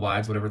multiple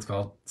wives, whatever it's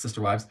called,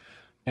 sister wives.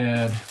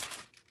 And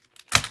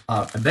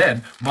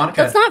then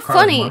Monica. That's not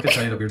Carla, funny. Monica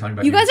tell you that we were talking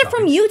about you guys are shopping.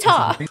 from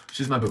Utah.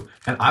 She's my boo.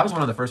 And I was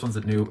one of the first ones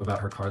that knew about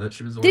her car that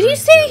she was Did ordering. you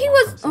say he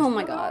was? Oh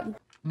my god.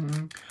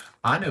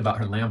 I knew about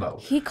her Lambo.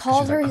 He 'Cause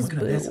called she's her like, I'm his looking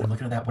at this, boo. I'm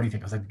looking at that. What do you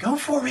think? I was like, go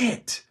for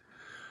it.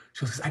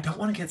 She goes, I don't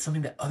want to get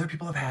something that other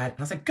people have had. And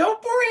I was like, go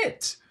for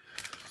it.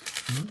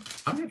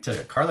 I'm going to tell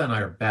you, Carla and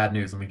I are bad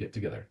news when we get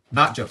together.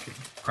 Not joking.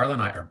 Carla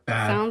and I are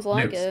bad Sounds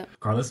like news. it.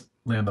 Carla's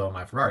Lambo and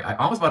my Ferrari. I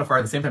almost bought a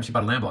Ferrari at the same time she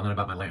bought a Lambo, and then I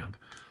bought my land.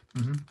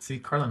 See,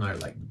 Carla and I are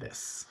like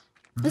this.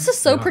 This is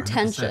so We are 100%.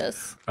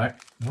 pretentious. Right?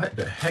 What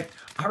the heck?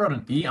 I wrote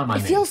an E on my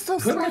name. It feels so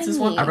Whoever gets this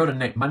one, I slimy. wrote a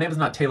name. My name is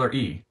not Taylor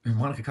E. And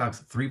Monica Cox,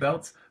 3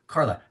 belts.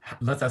 Carla,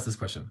 let's ask this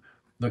question.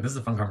 Look, this is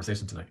a fun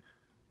conversation tonight.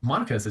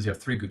 Monica says you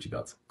have 3 Gucci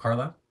belts.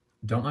 Carla,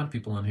 don't lie to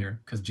people on here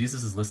because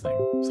Jesus is listening.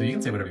 So you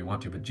can say whatever you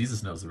want to, but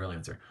Jesus knows the real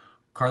answer.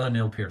 Carla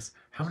Neil Pierce,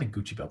 how many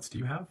Gucci belts do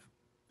you have?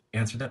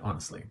 Answer that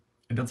honestly.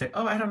 And don't say,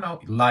 oh, I don't know.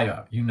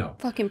 Liar, you know.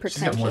 Fucking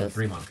She's got more than pretentious.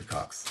 3 Monica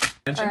Cox.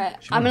 All right,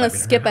 She I'm wouldn't gonna invite me to her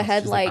skip house.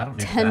 ahead She's like, I like don't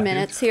need 10 that,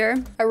 minutes dude.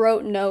 here. I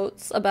wrote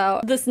notes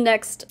about this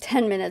next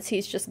 10 minutes.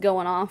 He's just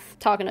going off,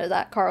 talking to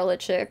that Carla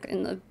chick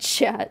in the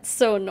chat. It's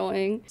so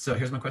annoying. So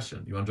here's my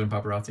question. You want to join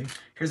Paparazzi?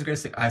 Here's the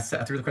greatest thing. I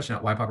threw the question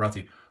out. Why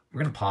Paparazzi?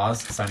 We're going to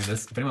pause signing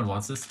this. If anyone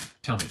wants this,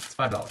 tell me. It's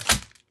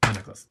 $5. My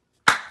necklace.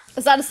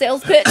 Is that a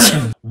sales pitch?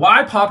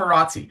 Why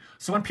Paparazzi?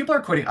 So when people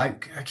are quitting, I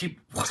keep,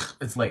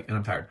 it's late and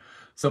I'm tired.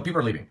 So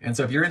people are leaving. And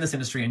so if you're in this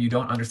industry and you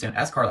don't understand,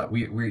 as Carla,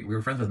 we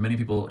were friends with many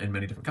people in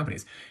many different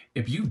companies.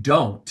 If you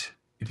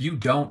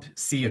don't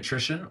see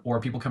attrition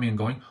or people coming and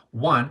going,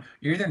 one,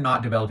 you're either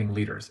not developing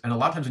leaders. And a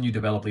lot of times when you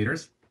develop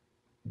leaders,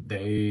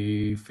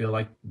 they feel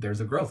like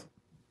there's a growth,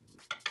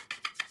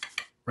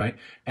 right?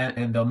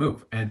 And they'll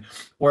move,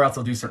 or else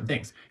they'll do certain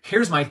things.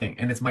 Here's my thing,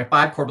 and it's my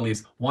 5 core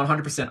beliefs.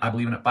 100% I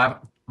believe in it.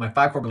 My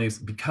 5 core beliefs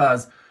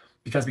because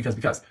you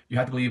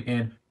have to believe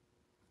in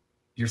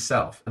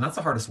yourself, and that's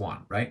the hardest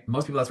one, right?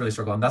 Most people, that's where they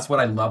struggle, and that's what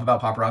I love about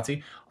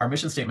Paparazzi. Our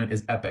mission statement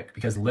is epic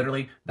because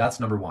literally that's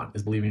number 1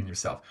 is believing in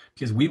yourself,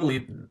 because we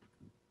believe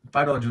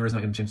 $5 jewelry is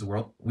not going to change the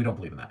world. We don't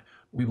believe in that.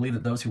 We believe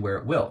that those who wear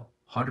it will.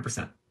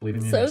 100%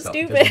 believing in So yourself.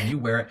 stupid. Because when you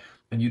wear it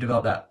and you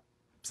develop that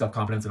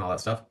self-confidence and all that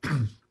stuff,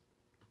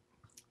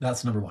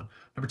 that's number 1.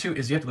 Number 2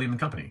 is you have to believe in the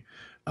company.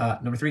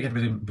 Number 3, you have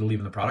to believe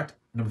in the product.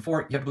 Number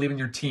 4, you have to believe in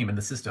your team and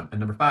the system. And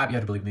number 5, you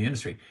have to believe in the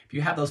industry. If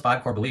you have those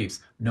 5 core beliefs,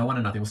 no one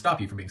and nothing will stop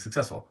you from being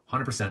successful.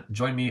 100%.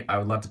 Join me. I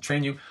would love to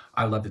train you.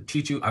 I would love to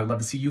teach you. I would love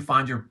to see you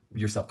find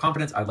your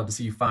self-confidence. I would love to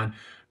see you find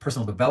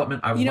personal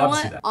development. I would You know love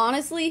to see what? that.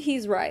 Honestly,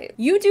 he's right.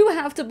 You do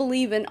have to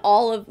believe in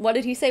all of, what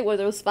did he say? Were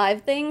those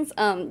 5 things?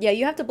 Yeah,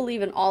 you have to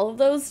believe in all of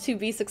those to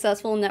be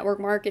successful in network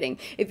marketing.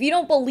 If you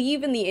don't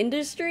believe in the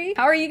industry,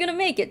 how are you gonna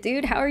make it,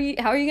 dude? How are you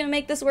gonna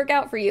make this work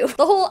out for you?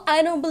 The whole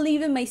I don't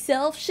believe in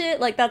myself shit,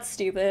 like, that's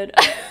stupid.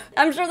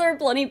 I'm sure there are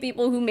plenty of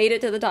people who made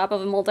it to the top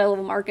of a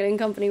multi-level marketing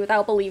company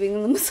without believing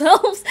in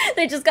themselves.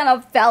 They just kind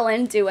of fell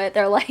into it.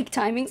 They're like,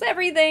 timing's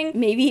everything.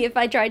 Maybe if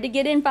I tried to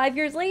get in 5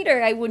 years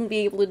later, I wouldn't be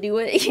able to do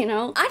it, you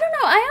know? I don't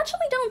know. I actually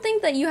don't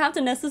think that you have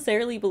to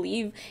necessarily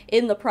believe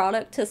in the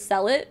product to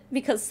sell it,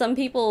 because some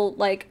people,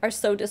 like, are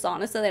so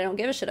dishonest that they don't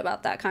give a shit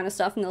about that kind of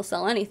stuff and they'll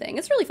sell anything.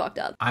 It's really fucked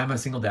up. I'm a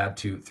single dad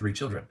to 3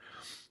 children.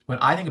 When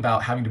I think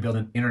about having to build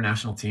an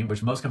international team,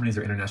 which most companies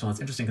are international, it's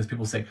interesting because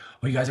people say,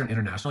 oh, you guys are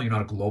international, you're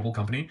not a global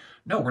company.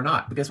 No, we're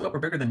not. But guess what? We're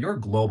bigger than your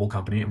global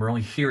company, and we're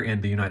only here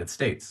in the United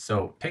States.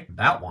 So take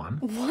that one.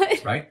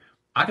 What? Right?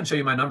 I can show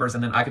you my numbers,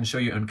 and then I can show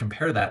you and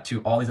compare that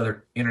to all these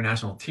other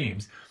international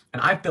teams.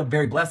 And I feel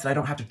very blessed that I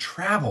don't have to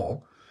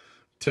travel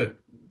to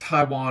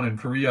Taiwan and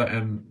Korea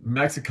and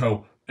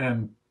Mexico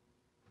and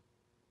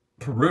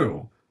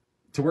Peru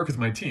to work with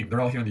my team.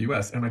 They're all here in the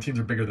US, and my teams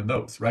are bigger than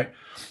those, right?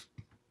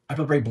 I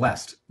feel very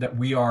blessed that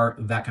we are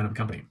that kind of a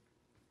company.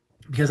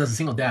 Because as a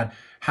single dad,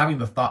 having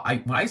the thought,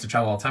 when I used to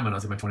travel all the time when I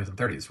was in my 20s and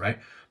 30s, right?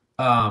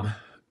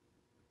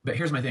 But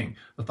here's my thing.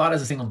 The thought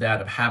as a single dad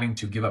of having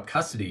to give up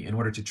custody in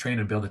order to train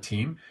and build a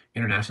team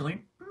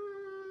internationally,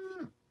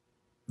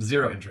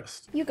 0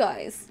 interest. You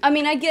guys. I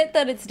mean, I get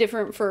that it's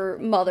different for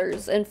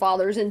mothers and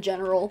fathers in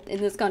general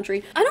in this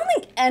country. I don't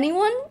think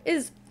anyone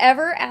is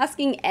ever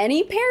asking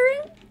any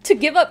parent to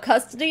give up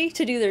custody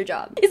to do their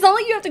job. It's not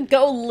like you have to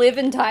go live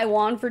in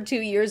Taiwan for 2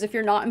 years if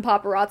you're not in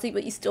paparazzi,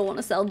 but you still want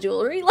to sell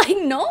jewelry. Like,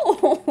 no.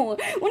 What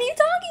are you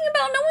talking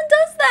about? No one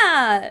does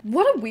that.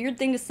 What a weird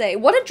thing to say.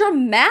 What a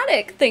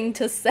dramatic thing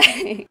to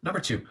say. Number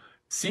 2,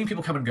 seeing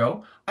people come and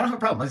go, I don't have a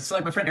problem. So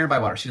like my friend Erin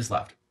Bywater, she just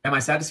left. Am I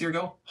sad to see her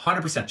go?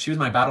 100%. She was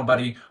my battle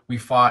buddy. We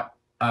fought.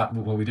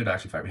 Well, we did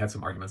actually fight. We had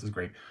some arguments. It was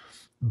great.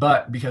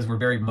 But because we're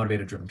very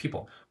motivated, driven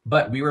people.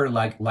 But we were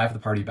like life of the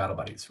party battle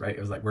buddies, right? It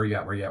was like, where are you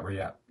at? Where are you at? Where are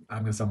you at? I'm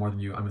going to sell more than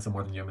you. I'm going to sell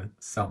more than you. I'm going to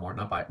sell more,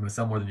 not buy. I'm going to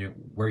sell more than you.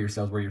 Where are your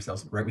sales? Where are your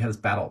sales? Right? We had this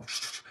battle.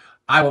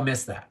 I will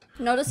miss that.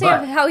 Notice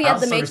But how he I had to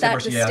also make understand that where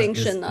she is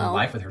distinction, in though.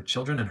 life with her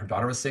children, and her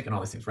daughter was sick and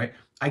all these things, right?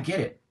 I get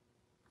it.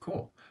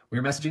 Cool.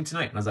 We were messaging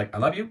tonight, and I was like, I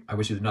love you. I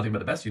wish you nothing but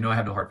the best. You know I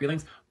have no hard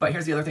feelings. But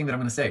here's the other thing that I'm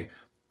going to say.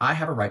 I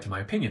have a right to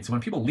my opinion. So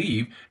when people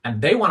leave and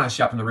they want to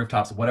shout from the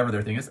rooftops, whatever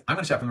their thing is, I'm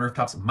going to shout from the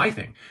rooftops my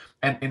thing.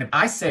 And if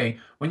I say,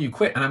 when you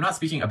quit, and I'm not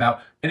speaking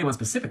about anyone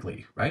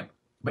specifically, right?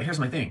 But here's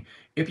my thing.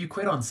 If you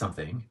quit on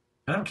something,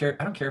 and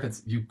I don't care if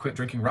it's you quit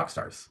drinking rock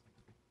stars.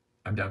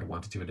 I'm down to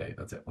 1 to 2 a day.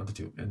 That's it. 1 to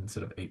 2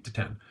 instead of 8 to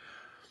 10.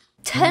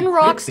 10 quit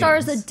rock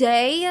stars a things.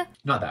 day?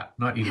 Not that.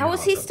 Not eating. How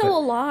is he still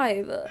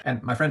alive?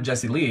 And my friend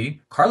Jessie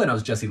Lee, Carla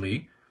knows Jessie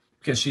Lee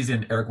because she's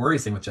in Eric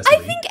Worre's thing with Jessie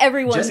Lee. I think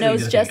everyone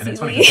knows Jessie And it's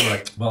funny Lee. because people are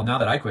like, well, now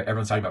that I quit,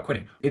 everyone's talking about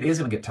quitting. It is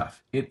going to get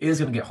tough. It is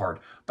going to get hard.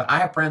 But I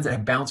have friends that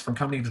have bounced from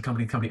company to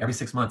company to company every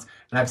 6 months.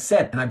 And I've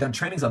said, and I've done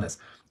trainings on this,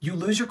 you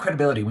lose your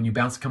credibility when you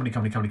bounce company,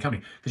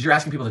 because you're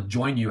asking people to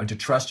join you and to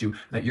trust you, and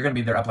that you're going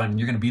to be their upline and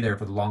you're going to be there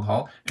for the long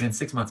haul. And in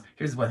 6 months,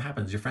 here's what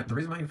happens. The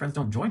reason why your friends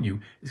don't join you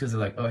is because they're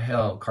like, oh,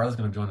 hell, Carla's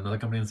going to join another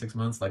company in 6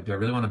 months. Like, do I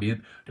really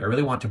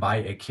want to buy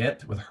a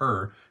kit with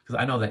her? Because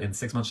I know that in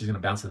 6 months, she's going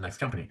to bounce to the next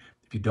company.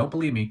 If you don't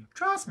believe me,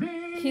 trust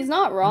me. He's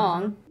not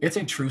wrong. It's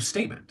a true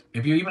statement.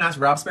 If you even ask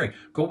Rob Sperry,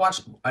 go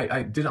watch,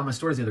 I did it on my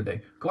stories the other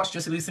day. Go watch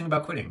Jessie Lee's thing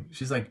about quitting.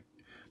 She's like,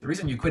 the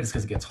reason you quit is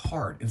because it gets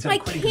hard. Instead I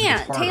of quitting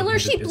can't. it's Taylor,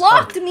 she it's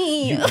blocked hard.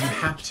 me. You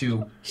have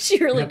to. She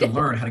really you have did. to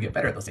learn how to get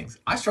better at those things.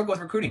 I struggle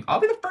with recruiting. I'll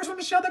be the first one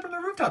to shout that from the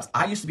rooftops.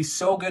 I used to be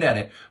so good at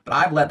it, but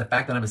I've let the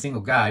fact that I'm a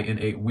single guy in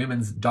a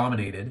women's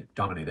dominated,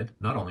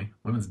 not only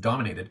women's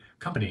dominated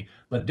company,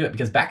 let it do it.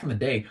 Because back in the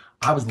day,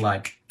 I was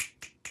like,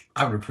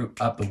 I would recruit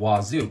up the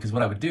wazoo, because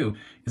what I would do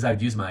is I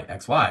would use my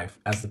ex-wife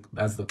as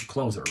the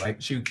closer,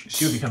 right? She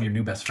would become your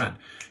new best friend.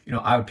 You know,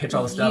 I would pitch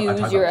all the stuff. I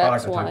talk about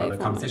product. I talk about the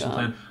compensation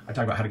plan. I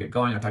talk about how to get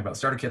going. I talk about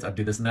starter kits. I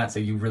do this and that. Say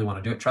you really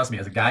want to do it. Trust me,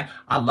 as a guy,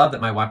 I love that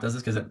my wife does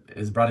this because it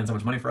has brought in so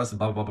much money for us and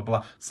blah blah blah blah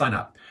blah. Sign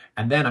up,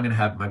 and then I'm gonna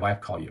have my wife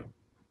call you,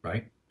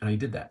 right? And I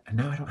did that, and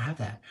now I don't have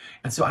that,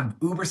 and so I'm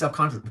uber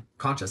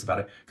self-conscious about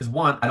it. Because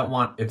one, I don't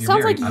want, if you're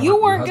Sounds married, like I you want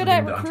your weren't good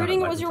husband at to think that I'm trying to, recruiting,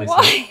 it like, was your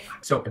replace him. wife.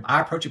 So if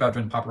I approach you about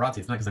doing paparazzi,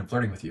 it's not because I'm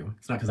flirting with you.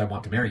 It's not because I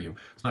want to marry you.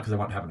 It's not because I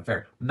want to have an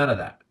affair. None of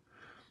that.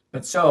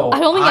 But so I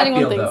don't think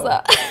anyone feel, thinks though,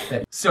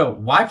 that. So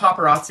why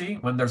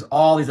paparazzi when there's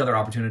all these other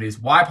opportunities?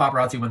 Why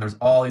paparazzi when there's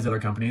all these other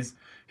companies?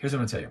 Here's what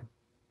I'm gonna tell you.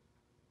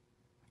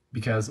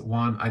 Because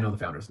one, I know the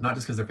founders, not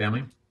just because they're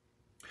family,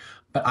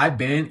 but I've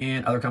been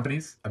in other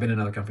companies.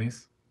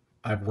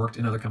 I've worked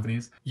in other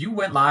companies. You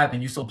went live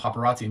and you sold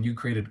paparazzi and you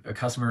created a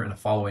customer and a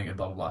following and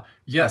blah, blah, blah.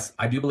 Yes,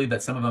 I do believe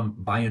that some of them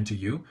buy into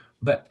you,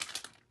 but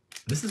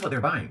this is what they're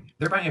buying.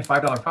 They're buying a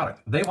 $5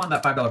 product. They want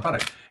that $5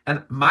 product.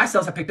 And my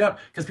sales have picked up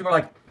because people are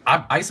like,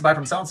 I used to buy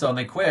from so-and-so and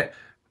they quit.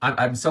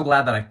 I'm so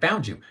glad that I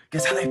found you.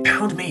 Guess how they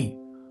found me?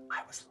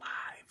 I was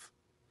live.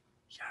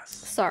 Yes.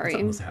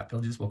 Sorry. What's up,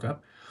 Phil? You just woke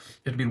up.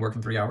 You have to be to work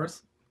in 3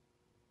 hours.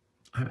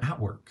 I'm at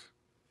work.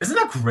 Isn't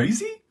that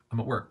crazy? I'm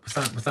at work.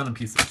 We're selling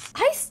pieces.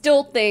 I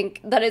still think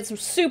that it's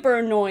super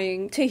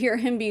annoying to hear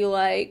him be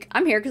like,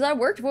 I'm here because I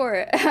worked for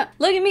it.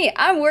 Look at me,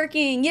 I'm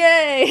working,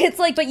 yay. It's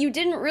like, but you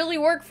didn't really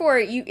work for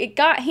it. It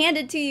got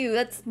handed to you.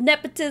 That's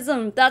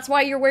nepotism. That's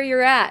why you're where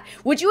you're at.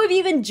 Would you have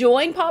even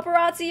joined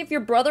Paparazzi if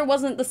your brother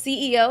wasn't the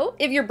CEO?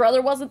 If your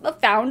brother wasn't the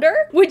founder?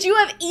 Would you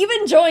have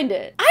even joined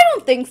it? I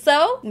don't think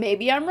so.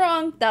 Maybe I'm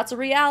wrong. That's a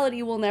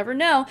reality. We'll never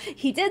know.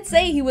 He did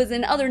say he was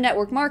in other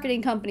network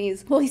marketing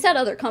companies. Well, he said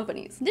other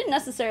companies. He didn't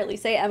necessarily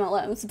say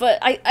MLMs, but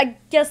I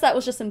guess that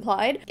was just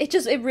implied.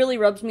 It really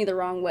rubs me the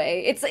wrong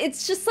way.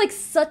 It's just like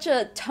such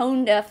a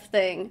tone deaf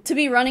thing to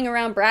be running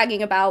around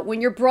bragging about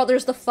when your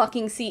brother's the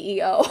fucking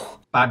CEO.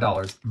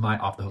 $5, my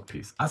off the hook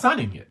piece. I'm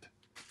signing it.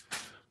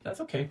 That's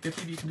okay.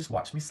 50 of you can just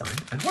watch me sign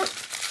and work.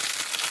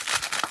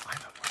 I'm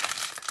at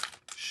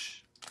work. Shh.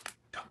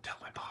 Don't tell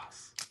my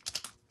boss.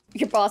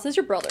 Your boss is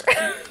your brother.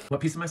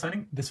 What piece am I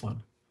signing? This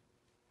one.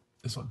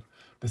 This one.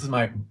 This is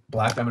my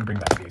black diamond bring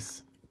back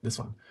piece. This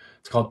one.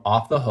 It's called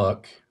Off the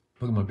Hook.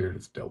 Look at my beard.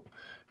 It's dope.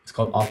 It's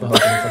called Off the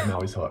Hook and it's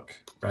like Maui's hook,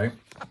 right?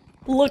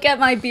 Look at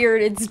my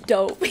beard, it's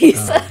dope, he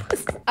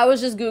says. I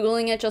was just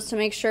Googling it just to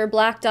make sure.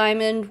 Black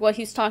diamond, what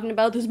he's talking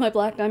about, this is my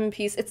black diamond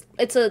piece.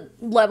 It's a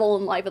level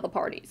in life of the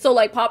party. So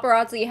like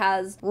Paparazzi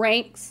has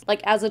ranks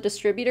like as a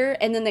distributor,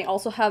 and then they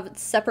also have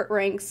separate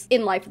ranks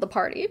in life of the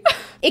party.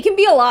 It can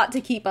be a lot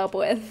to keep up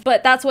with,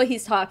 but that's what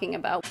he's talking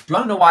about. Do you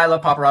want to know why I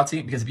love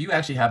Paparazzi? Because if you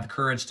actually have the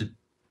courage to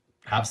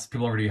have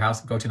people over to your house,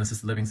 go to an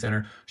assisted living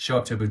center, show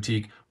up to a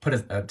boutique, put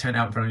a tent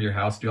out in front of your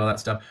house, do all that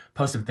stuff,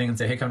 post a thing and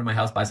say, hey, come to my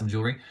house, buy some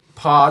jewelry.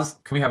 Pause.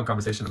 Can we have a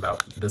conversation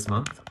about this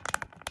month?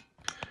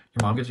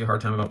 Your mom gives you a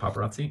hard time about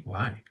paparazzi?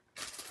 Why?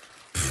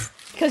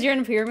 Because you're in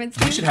a pyramid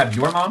scheme? You should have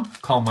your mom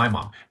call my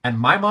mom. And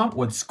my mom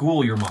would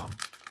school your mom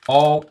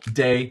all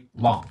day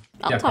long.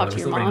 I'll talk to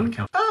your mom.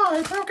 Oh,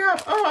 I broke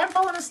up. Oh, I'm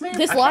falling asleep.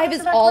 This live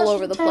is all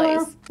over the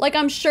place. Like,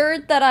 I'm sure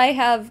that I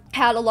have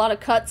had a lot of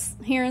cuts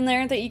here and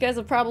there that you guys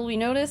have probably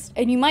noticed.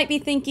 And you might be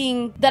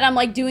thinking that I'm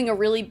like doing a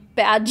really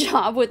bad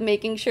job with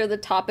making sure the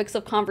topics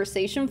of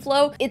conversation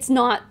flow. It's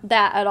not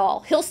that at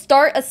all. He'll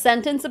start a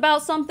sentence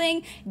about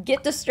something,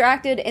 get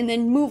distracted, and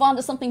then move on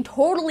to something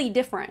totally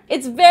different.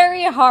 It's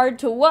very hard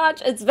to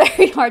watch. It's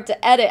very hard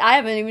to edit. I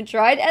haven't even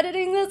tried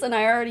editing this and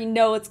I already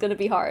know it's gonna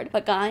be hard.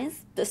 But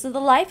guys, this is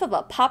the life of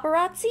a paparazzi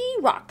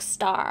rock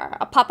star.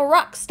 A papa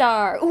rock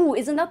star. Ooh,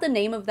 isn't that the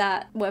name of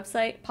that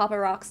website? Papa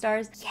Rock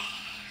Stars? Yeah.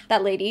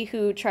 That lady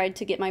who tried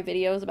to get my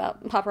videos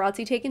about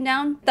paparazzi taken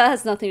down. That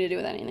has nothing to do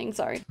with anything,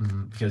 sorry.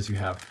 Because you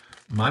have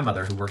my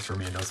mother who works for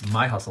me and knows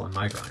my hustle and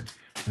my grind.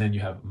 And then you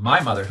have my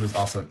mother, who's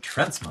also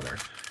Trent's mother.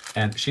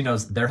 And she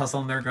knows their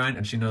hustle and their grind,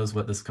 and she knows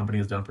what this company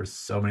has done for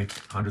so many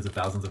hundreds of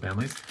thousands of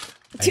families.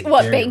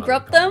 What,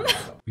 bankrupt them?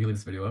 Will you leave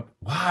this video up?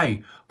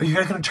 Why? Are you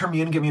guys gonna turn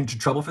me in and get me into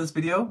trouble for this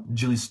video?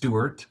 Julie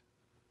Stewart.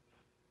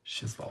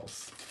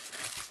 Shizballs.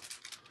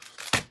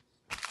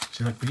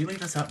 She's like, will you leave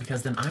this up?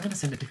 Because then I'm gonna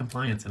send it to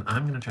compliance and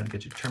I'm gonna try to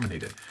get you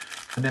terminated.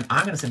 And then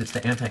I'm gonna send it to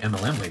the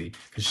anti-mlm lady,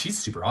 because she's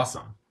super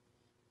awesome.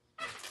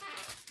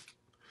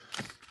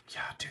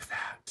 Yeah, do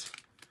that.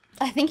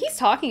 I think he's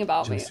talking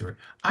about Julie me. Stewart.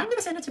 I'm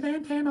gonna send it to the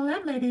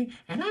anti-mlm lady,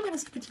 and I'm gonna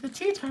send it to the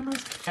tea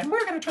timers, and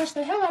we're gonna trash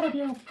the hell out of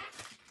you.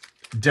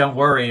 Don't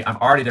worry, I'm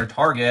already their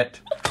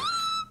target.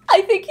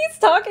 I think he's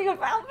talking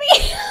about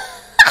me.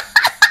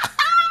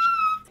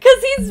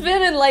 Because he's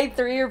been in like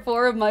 3 or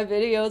 4 of my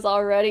videos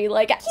already.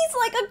 Like, he's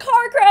like a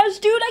car crash,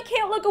 dude. I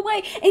can't look away.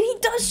 And he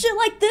does shit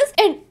like this.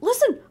 And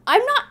listen,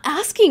 I'm not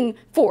asking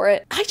for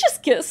it. I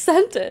just get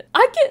sent it.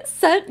 I get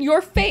sent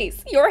your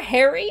face, your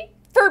hairy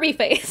Furby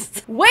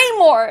face. Way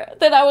more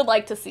than I would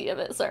like to see of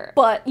it, sir.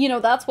 But, you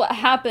know, that's what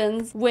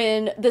happens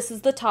when this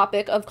is the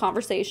topic of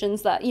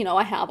conversations that, you know,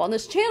 I have on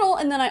this channel.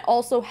 And then I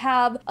also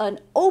have an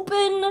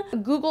open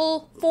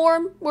Google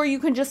form where you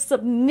can just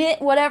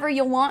submit whatever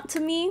you want to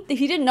me. If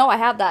you didn't know I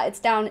have that, it's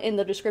down in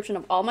the description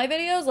of all my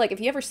videos. Like, if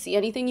you ever see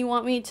anything you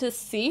want me to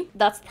see,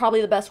 that's probably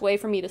the best way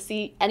for me to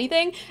see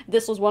anything.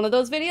 This was one of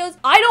those videos.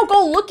 I don't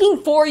go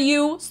looking for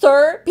you,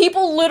 sir.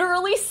 People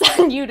literally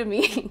send you to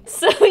me.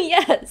 So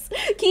yes,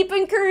 keep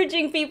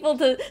encouraging people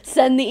to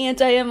send the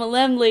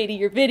anti-mlm lady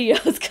your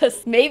videos,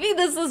 because maybe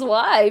this is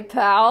why,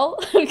 pal.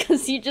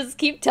 Because you just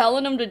keep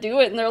telling them to do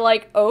it and they're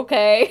like,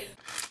 okay.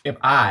 If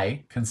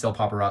I can sell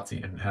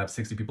Paparazzi and have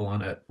 60 people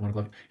on at 1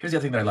 o'clock, here's the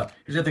other thing that I love.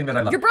 Here's the other thing that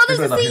I love. Your brother's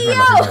here's the what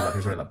I CEO! love.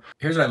 Here's what I love.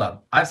 Here's what I love.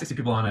 I have 60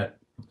 people on at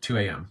 2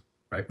 a.m.,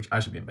 right? Which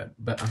I should be in bed.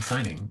 But I'm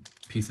signing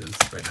pieces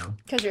right now.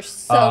 Because you're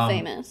so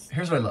famous.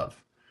 Here's what I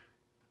love.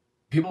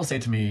 People will say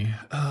to me,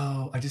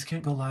 oh, I just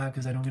can't go live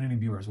because I don't get any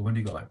viewers. Well, when do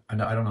you go live? I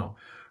don't know,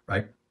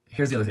 right?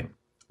 Here's the other thing.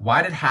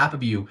 Why did half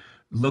of you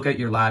look at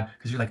your live?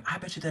 Because you're like, I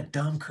bet you that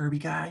dumb Kirby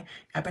guy,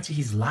 I bet you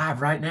he's live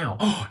right now.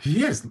 Oh,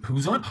 he is.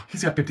 Who's on?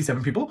 He's got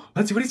 57 people.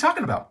 Let's see what he's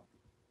talking about.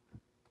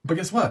 But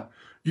guess what?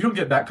 You don't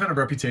get that kind of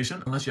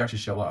reputation unless you actually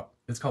show up.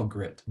 It's called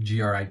grit.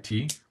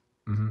 G-R-I-T.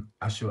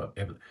 I show up.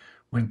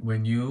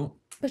 When you...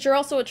 But you're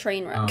also a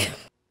train wreck.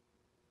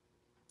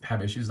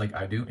 Have issues like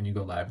I do, and you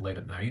go live late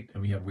at night,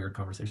 and we have weird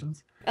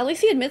conversations. At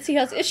least he admits he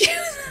has issues.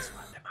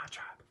 They're my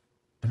tribe.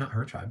 They're not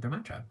her tribe. They're my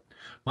tribe.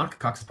 Monica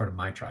Cox is part of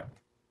my tribe.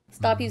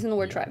 Stop using the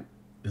word tribe.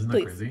 Isn't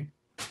that crazy?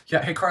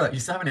 Yeah. Hey, Carla, you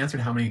still haven't answered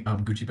how many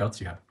Gucci belts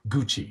you have.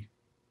 Gucci.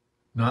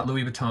 Not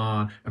Louis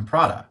Vuitton and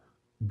Prada.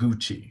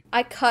 Gucci.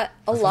 I cut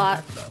a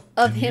lot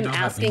of him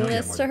asking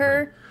this to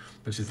her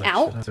but she's like,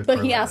 out,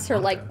 but he asked her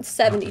like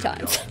 70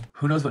 times.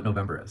 Who knows what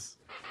November is?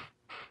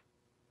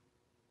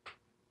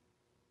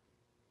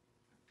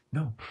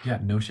 No. Yeah,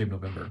 No Shave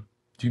November.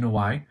 Do you know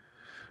why?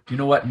 Do you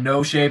know what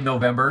No Shave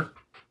November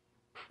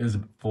is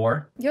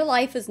for? Your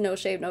life is No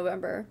Shave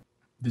November.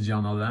 Did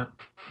y'all know that?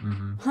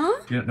 Huh?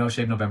 Do you know what No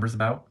Shave November is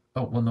about?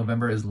 Oh, well,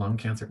 November is lung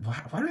cancer.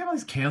 Why do we have all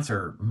these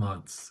cancer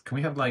months? Can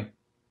we have like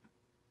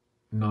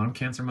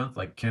non-cancer month,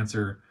 like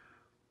cancer-free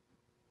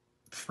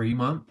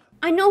month?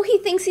 I know he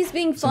thinks he's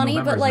being funny,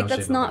 November but is like No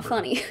that's Shave not November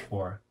funny.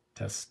 For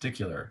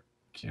testicular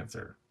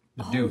cancer,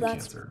 the Oh, dude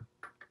that's- cancer.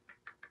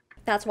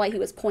 That's why he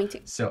was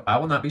pointing. So I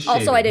will not be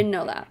shaving. Also, I didn't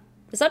know that.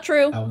 Is that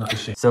true? I will not be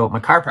shaving. So my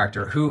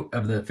chiropractor, who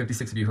of the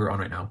 56 of you who are on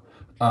right now,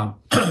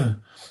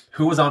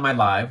 who was on my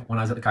live when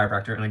I was at the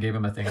chiropractor, and I gave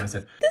him a thing and I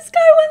said, This guy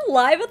went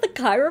live at the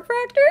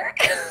chiropractor?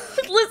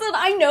 Listen,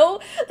 I know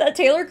that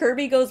Taylor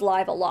Kirby goes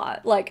live a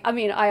lot. Like, I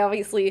mean, I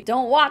obviously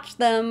don't watch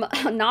them.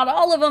 Not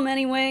all of them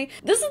anyway.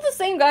 This is the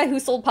same guy who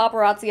sold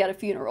Paparazzi at a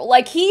funeral.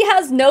 Like, he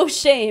has no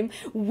shame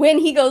when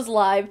he goes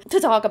live to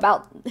talk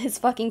about his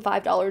fucking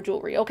 $5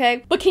 jewelry,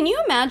 okay? But can you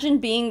imagine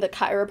being the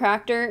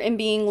chiropractor and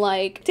being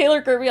like,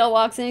 Taylor Kirby all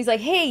walks in, he's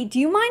like, hey, do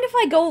you mind if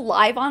I go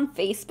live on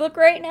Facebook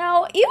right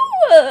now? Ew!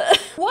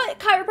 What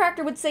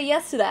chiropractor would say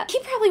yes to that? He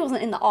probably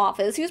wasn't in the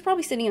office. He was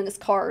probably sitting in his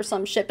car or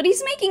some shit, but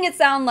he's making it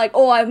sound like,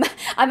 oh, I'm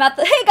at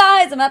the, hey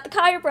guys, I'm at the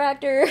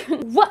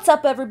chiropractor. What's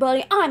up,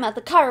 everybody? I'm at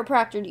the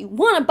chiropractor. Do you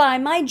want to buy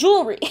my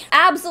jewelry?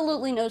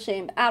 Absolutely no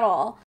shame at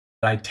all.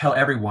 I tell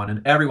everyone,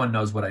 and everyone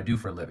knows what I do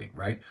for a living,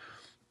 right?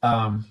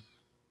 I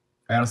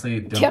honestly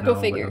don't know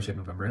what No Shave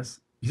November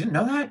is. You didn't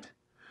know that?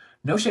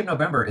 No Shave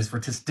November is for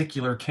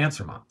testicular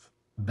cancer month.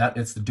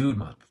 It's the dude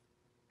month.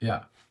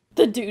 Yeah.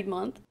 The dude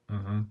month.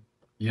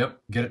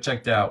 Yep, get it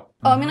checked out.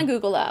 Oh, I'm gonna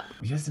Google that.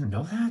 You guys didn't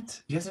know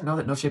that? You guys didn't know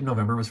that No Shave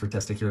November was for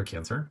testicular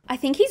cancer? I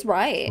think he's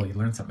right. Well, you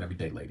learn something every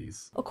day,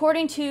 ladies.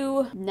 According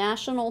to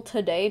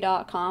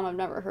nationaltoday.com, I've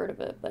never heard of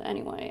it, but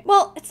anyway.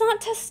 Well, it's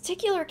not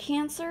testicular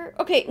cancer.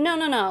 Okay,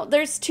 no.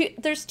 There's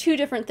two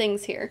different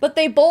things here, but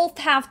they both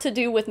have to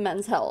do with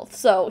men's health.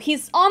 So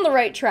he's on the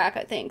right track,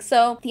 I think.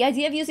 So the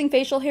idea of using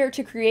facial hair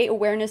to create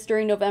awareness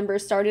during November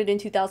started in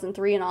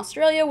 2003 in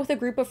Australia with a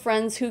group of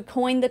friends who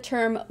coined the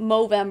term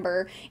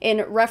Movember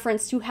in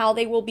reference to how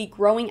they will be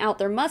growing out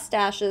their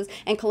mustaches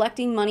and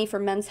collecting money for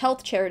men's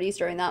health charities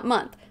during that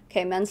month.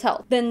 Okay, men's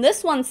health. Then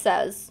this one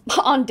says,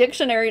 on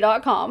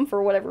dictionary.com,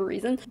 for whatever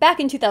reason, back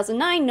in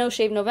 2009, No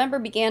Shave November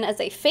began as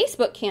a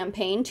Facebook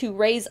campaign to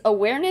raise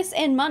awareness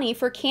and money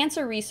for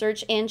cancer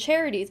research and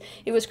charities.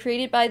 It was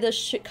created by the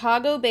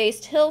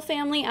Chicago-based Hill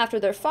family after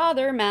their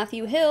father,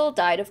 Matthew Hill,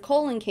 died of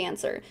colon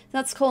cancer.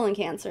 That's colon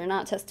cancer,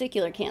 not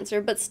testicular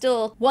cancer, but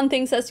still, one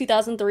thing says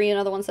 2003,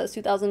 another one says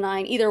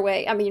 2009. Either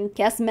way, I mean,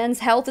 guess men's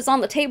health is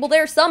on the table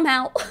there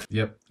somehow.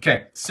 Yep.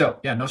 Okay, so,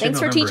 yeah, No Shave Thanks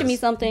for November teaching me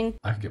something.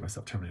 I could get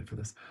myself terminated for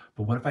this.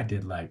 But what if I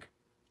did, like,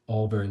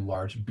 all very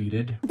large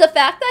beaded? The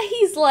fact that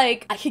he's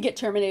like, I could get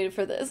terminated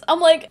for this. I'm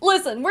like,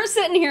 listen, we're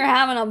sitting here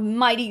having a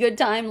mighty good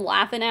time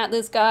laughing at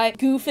this guy,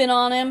 goofing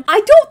on him.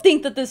 I don't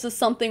think that this is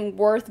something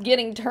worth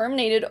getting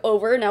terminated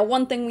over. Now,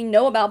 one thing we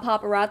know about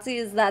paparazzi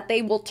is that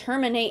they will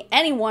terminate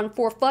anyone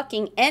for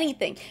fucking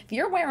anything. If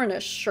you're wearing a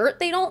shirt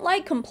they don't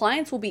like,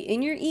 compliance will be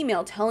in your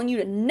email telling you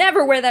to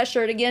never wear that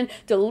shirt again,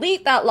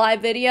 delete that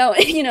live video.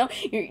 You know,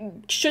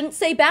 you shouldn't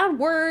say bad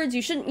words.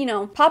 You shouldn't, you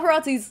know,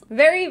 paparazzi's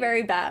very,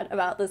 very bad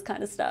about this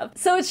kind of stuff.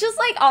 So it's just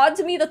like odd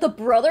to me that the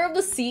brother of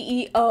the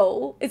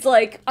CEO is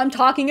like, I'm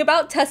talking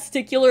about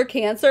testicular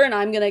cancer and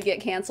I'm gonna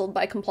get canceled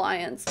by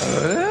compliance.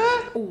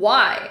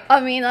 Why? I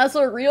mean, that's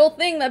a real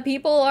thing that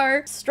people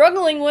are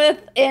struggling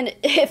with. And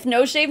if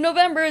No Shave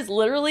November is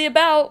literally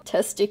about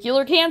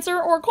testicular cancer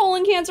or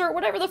colon cancer or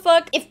whatever the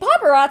fuck, if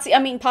paparazzi, I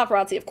mean,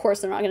 paparazzi, of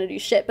course they're not gonna do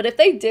shit, but if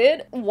they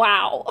did,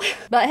 wow.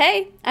 But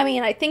hey, I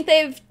mean, I think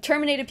they've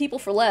terminated people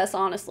for less,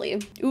 honestly.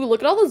 Ooh,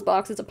 look at all those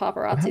boxes of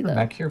paparazzi though.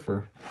 Back here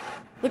for...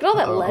 Look at all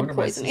that lead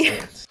poisoning.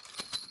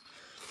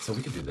 So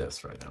we could do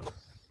this right now.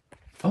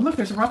 Oh, look,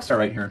 there's a rock star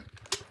right here.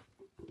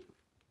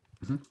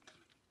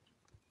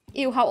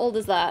 Ew, how old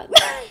is that?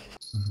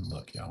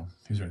 Look, y'all.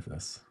 Who's ready for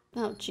this?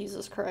 Oh,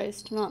 Jesus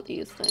Christ. Not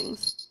these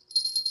things.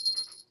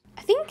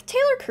 I think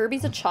Taylor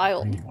Kirby's a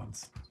child. Greeny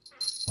ones.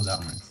 Oh, that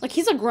one is. Like,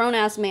 he's a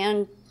grown-ass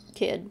man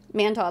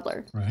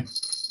toddler. Right.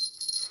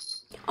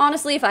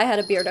 Honestly, if I had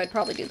a beard, I'd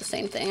probably do the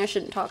same thing. I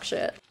shouldn't talk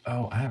shit.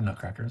 Oh, I have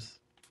nutcrackers.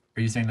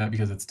 Are you saying that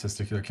because it's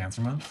Testicular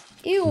Cancer Month?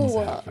 Ew,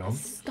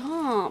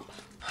 stop.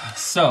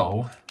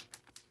 So,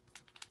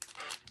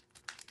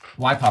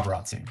 why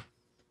paparazzi?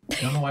 You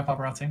don't know why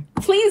paparazzi?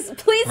 Please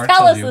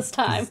tell us this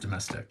time. It's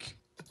domestic.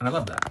 And I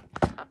love that.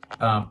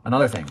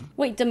 Another thing.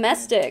 Wait,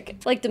 domestic.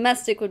 Like,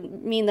 domestic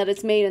would mean that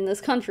it's made in this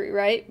country,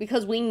 right?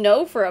 Because we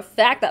know for a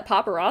fact that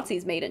paparazzi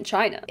is made in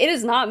China. It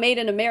is not made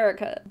in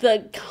America.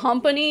 The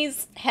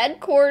company's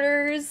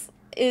headquarters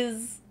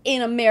is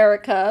in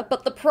America,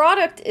 but the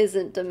product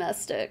isn't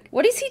domestic.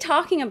 What is he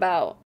talking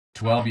about?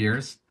 12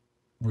 years,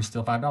 we're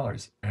still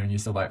 $5, and you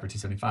still buy it for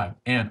 $2.75.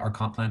 And our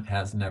comp plan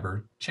has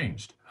never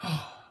changed.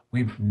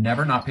 We've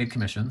never not paid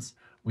commissions.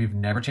 We've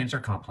never changed our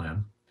comp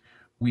plan.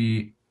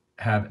 We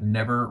have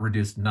never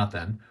reduced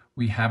nothing.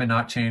 We have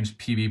not changed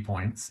PV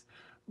points.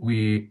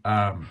 We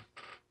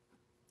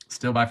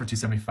still buy for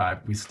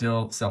 $2.75. We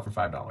still sell for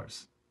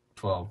 $5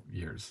 12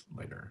 years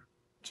later.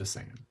 Just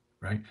saying,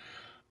 right?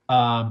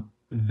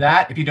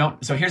 That, if you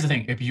don't, so here's the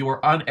thing. If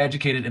you're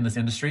uneducated in this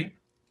industry,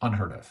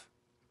 unheard of.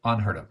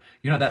 Unheard of.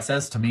 You know what that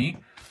says to me?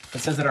 It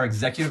says that our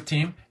executive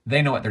team,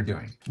 they know what they're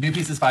doing. New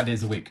pieces 5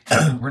 days a week.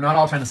 We're not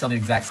all trying to sell the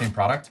exact same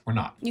product. We're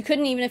not. You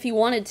couldn't even if you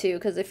wanted to,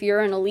 because if you're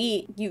an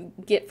elite, you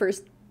get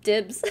first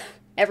dibs.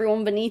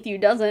 Everyone beneath you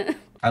doesn't.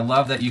 I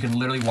love that you can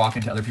literally walk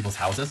into other people's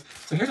houses.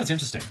 So here's what's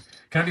interesting.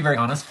 Can I be very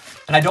honest?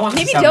 And I don't want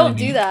this Maybe to sound don't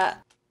really do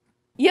that.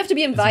 You have to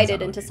be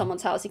invited into mean.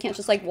 someone's house. You can't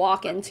just like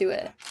walk into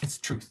it. It's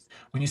truth.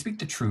 When you speak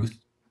the truth,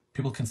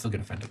 people can still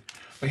get offended.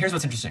 But here's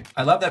what's interesting.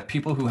 I love that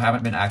people who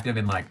haven't been active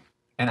in like,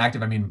 and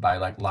active I mean by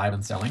like live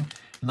and selling,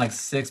 in like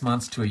 6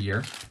 months to a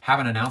year, have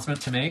an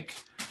announcement to make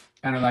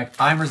and are like,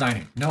 I'm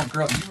resigning. No,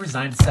 girl, you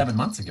resigned 7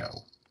 months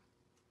ago.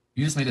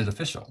 You just made it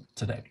official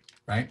today,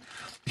 right?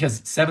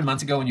 Because 7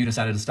 months ago when you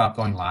decided to stop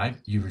going live,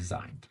 you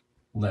resigned.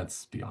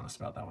 Let's be honest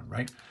about that one,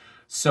 right?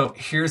 So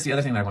here's the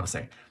other thing that I want to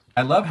say.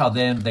 I love how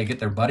then they get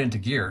their butt into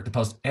gear to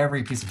post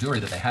every piece of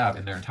jewelry that they have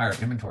in their entire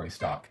inventory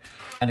stock,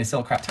 and they sell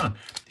a crap ton.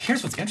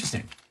 Here's what's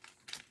interesting.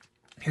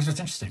 Here's what's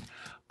interesting.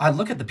 I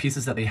look at the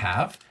pieces that they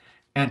have,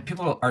 and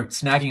people are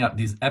snagging up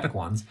these epic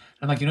ones.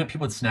 I'm like, you know what?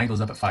 People would snag those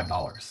up at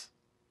 $5.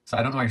 So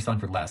I don't know why you're selling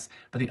for less.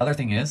 But the other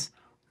thing is,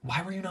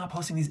 why were you not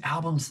posting these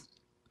albums?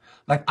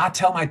 Like, I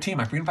tell my team,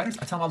 my freedom fighters,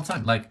 I tell them all the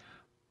time, like,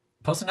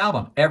 post an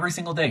album every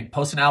single day.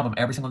 Post an album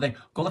every single day.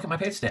 Go look at my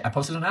page today. I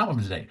posted an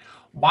album today.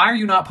 Why are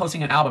you not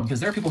posting an album? Because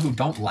there are people who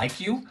don't like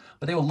you,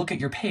 but they will look at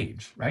your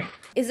page, right?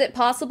 Is it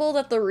possible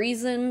that the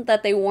reason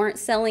that they weren't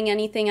selling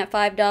anything at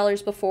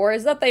 $5 before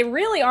is that they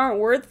really aren't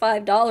worth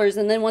 $5,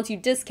 and then once you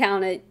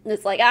discount it,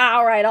 it's like, ah,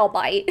 all right, I'll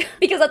bite.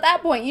 Because at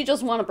that point, you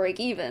just want to break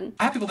even.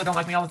 I have people that don't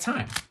like me all the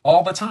time.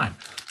 All the time.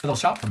 But they'll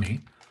shop for me.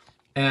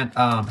 And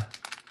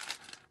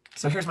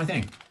so here's my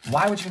thing.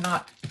 Why would you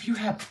not, if you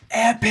have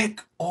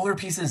epic older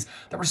pieces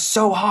that were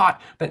so hot,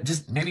 but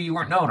just maybe you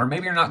weren't known, or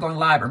maybe you're not going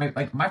live, or maybe,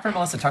 like my friend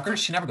Melissa Tucker,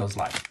 she never goes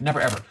live.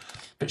 Never, ever.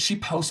 But she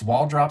posts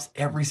wall drops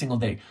every single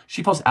day.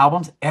 She posts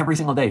albums every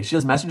single day. She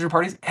does messenger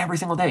parties every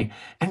single day.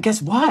 And guess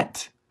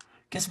what?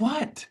 Guess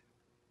what?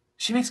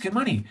 She makes good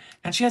money,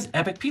 and she has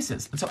epic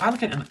pieces. And so I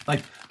look at it, and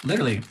like,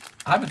 literally,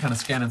 I've been kind of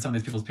scanning some of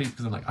these people's pieces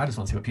because I'm like, I just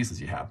want to see what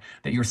pieces you have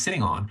that you're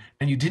sitting on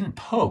and you didn't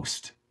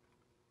post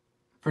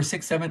for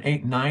 6, 7,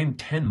 8, 9,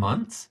 10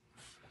 months.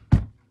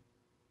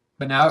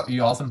 But now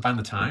you all of a sudden find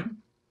the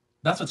time.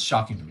 That's what's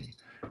shocking to me.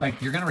 Like,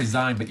 you're going to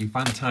resign, but you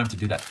find the time to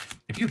do that.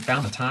 If you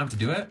found the time to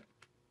do it,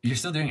 you're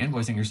still doing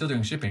invoicing, you're still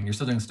doing shipping, you're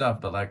still doing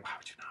stuff, but like, why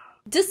would you not?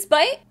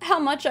 Despite how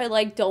much I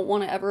like don't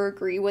want to ever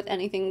agree with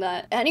anything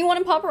that anyone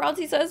in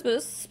Paparazzi says, but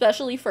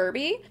especially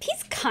Furby,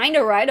 he's kind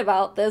of right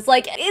about this.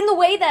 Like, in the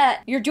way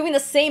that you're doing the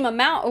same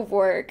amount of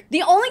work.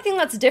 The only thing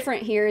that's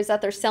different here is that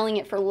they're selling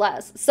it for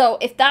less. So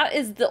if that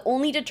is the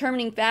only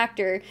determining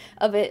factor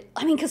of it,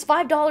 I mean, because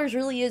 $5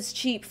 really is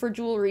cheap for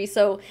jewelry.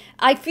 So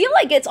I feel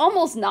like it's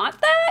almost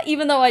not that,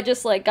 even though I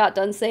just like got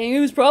done saying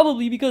it was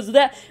probably because of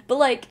that. But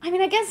like, I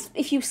mean, I guess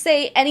if you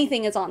say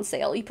anything is on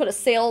sale, you put a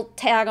sale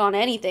tag on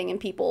anything and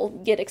people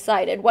get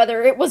excited,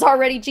 whether it was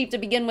already cheap to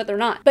begin with or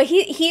not. But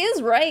he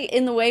is right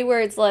in the way where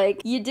it's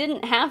like, you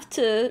didn't have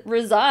to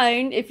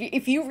resign.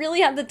 If you really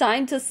had the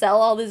time to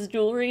sell all this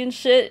jewelry and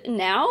shit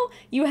now,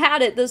 you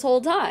had it this whole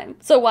time.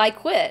 So why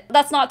quit?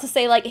 That's not to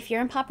say like, if you're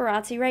in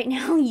Paparazzi right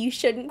now, you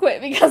shouldn't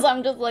quit, because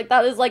I'm just like,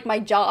 that is like my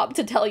job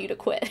to tell you to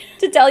quit.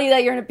 To tell you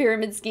that you're in a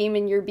pyramid scheme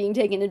and you're being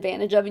taken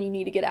advantage of and you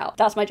need to get out.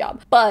 That's my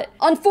job. But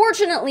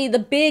unfortunately, the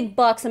big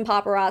bucks in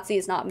Paparazzi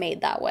is not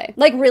made that way.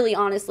 Like, really,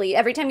 honestly,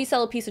 every time you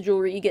sell a piece of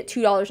jewelry, you get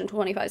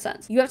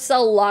 $2.25. You have to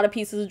sell a lot of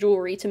pieces of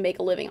jewelry to make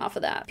a living off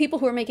of that. People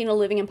who are making a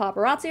living in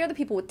Paparazzi are the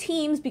people with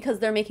teams, because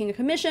they're making a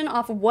commission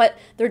off of what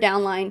their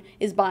downline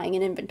is buying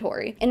in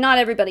inventory. And not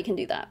everybody can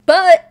do that.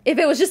 But if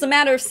it was just a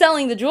matter of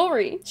selling the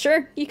jewelry,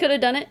 sure, you could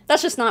have done it.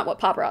 That's just not what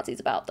Paparazzi's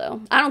about,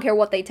 though. I don't care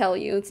what they tell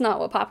you. It's not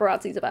what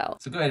Paparazzi's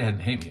about. So go ahead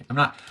and hate me. I'm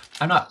not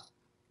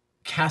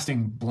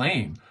casting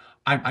blame.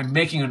 I'm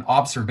making an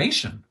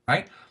observation,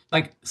 right?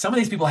 Like, some of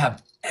these people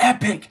have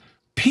epic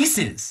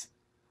pieces.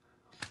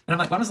 And I'm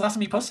like, when was the last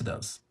time you posted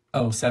those?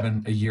 Oh,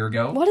 7, a year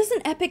ago? What is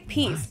an epic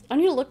piece? Why? I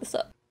need to look this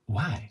up.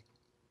 Why?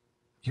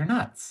 You're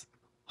nuts.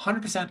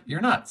 100% you're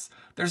nuts.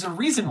 There's a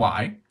reason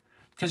why.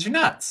 Because you're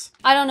nuts.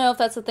 I don't know if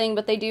that's a thing,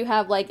 but they do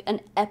have like an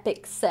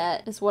epic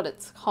set is what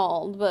it's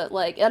called. But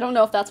like, I don't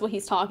know if that's what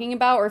he's talking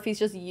about, or if he's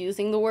just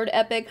using the word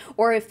epic,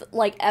 or if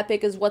like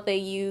epic is what they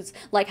use,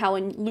 like how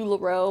in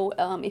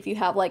LuLaRoe, if you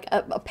have like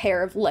a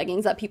pair of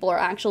leggings that people are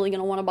actually going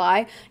to want to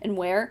buy and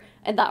wear,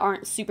 and that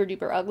aren't super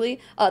duper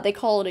ugly, they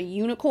call it a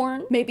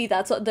unicorn. Maybe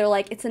that's what they're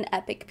like, it's an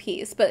epic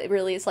piece, but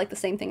really it's like the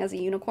same thing as a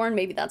unicorn.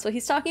 Maybe that's what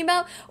he's talking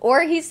about.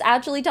 Or he's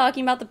actually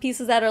talking about the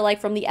pieces that are like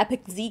from the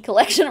Epic Z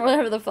collection or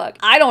whatever the fuck.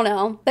 I don't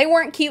know. They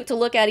weren't cute to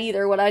look at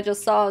either. What I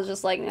just saw was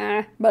just like,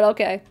 nah, but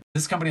okay.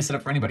 This company is set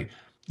up for anybody.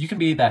 You can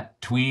be that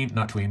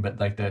not tween, but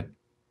like the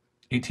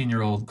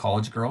 18-year-old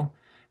college girl,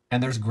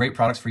 and there's great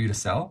products for you to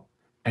sell,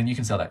 and you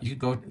can sell that. You could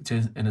go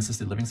to an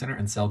assisted living center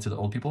and sell to the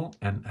old people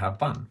and have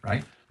fun,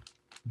 right?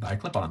 Buy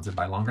clip-ons and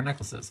buy longer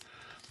necklaces.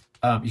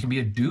 You can be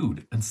a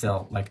dude and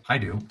sell like I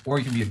do, or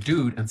you can be a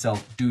dude and sell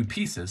dude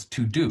pieces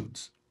to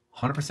dudes.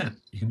 100%.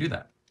 You can do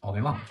that all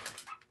day long.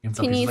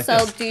 Can you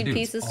sell dude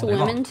pieces to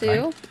women too?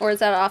 Right? Or is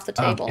that off the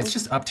table? It's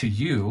just up to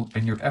you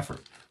and your effort.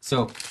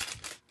 So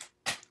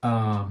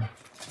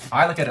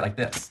I look at it like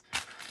this.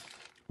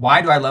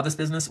 Why do I love this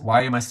business?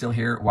 Why am I still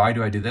here? Why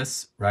do I do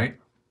this? Right?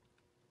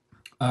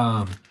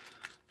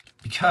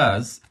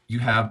 Because you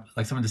have,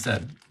 like someone just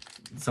said,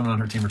 someone on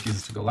her team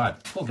refuses to go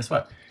live. Cool, guess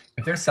what?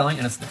 If they're selling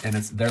and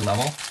it's their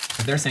level,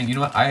 if they're saying, you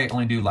know what, I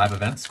only do live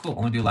events, cool,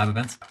 only do live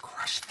events,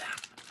 crush them.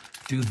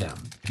 Do them.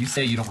 If you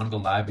say you don't want to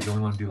go live, but you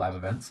only want to do live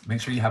events, make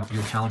sure you have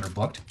your calendar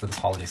booked for this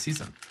holiday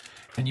season,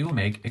 and you will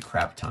make a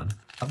crap ton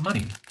of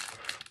money.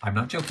 I'm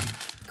not joking.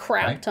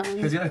 Crap ton.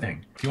 Here's the other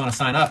thing. If you want to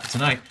sign up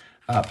tonight,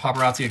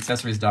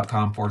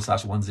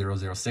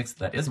 paparazziaccessories.com/1006.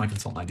 That is my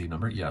consultant ID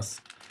number,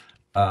 yes.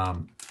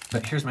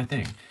 But here's my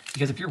thing.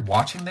 Because if you're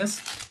watching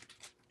this,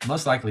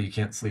 most likely you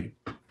can't sleep.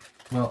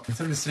 Well,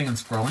 instead of just sitting and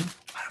scrolling,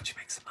 why don't you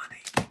make some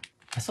money?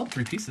 I sold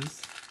 3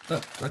 pieces.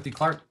 Look, Dorothy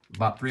Clark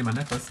bought 3 of my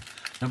necklace.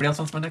 Nobody else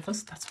wants my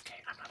necklace? That's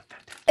okay. I'm not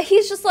offended.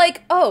 He's just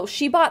like, oh,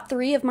 she bought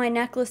 3 of my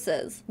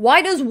necklaces.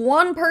 Why does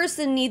one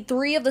person need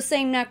 3 of the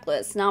same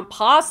necklace? Now,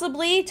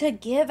 possibly to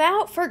give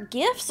out for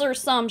gifts or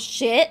some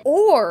shit.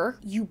 Or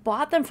you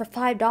bought them for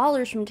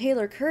 $5 from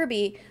Taylor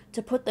Kirby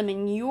to put them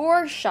in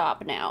your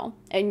shop now.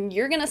 And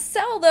you're gonna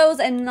sell those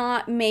and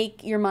not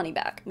make your money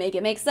back. Make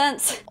it make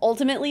sense?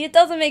 Ultimately, it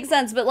doesn't make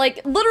sense, but like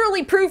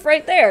literally proof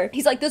right there.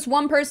 He's like, this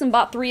one person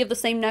bought 3 of the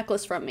same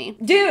necklace from me.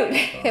 Dude!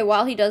 Okay,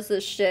 while he does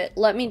this shit,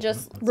 let me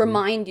just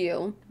remind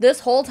you, this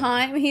whole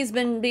time he's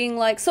been being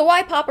like, so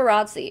why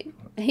paparazzi?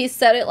 He's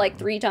said it like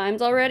 3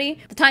 times already.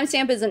 The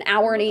timestamp is 1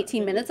 hour and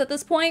 18 minutes at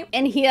this point,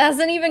 and he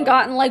hasn't even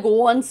gotten like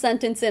 1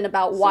 sentence in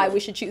about why we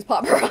should choose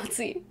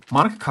paparazzi.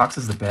 Monica Cox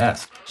is the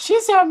best.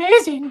 She's so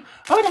amazing.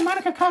 Oh, the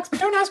Monica Cox, but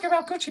don't ask her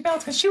about Gucci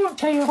belts because she won't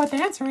tell you what the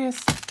answer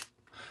is.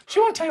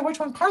 She won't tell you which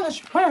one Carla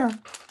should wear.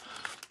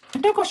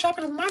 And don't go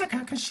shopping with Monica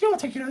because she will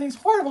take you to these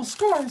horrible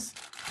stores.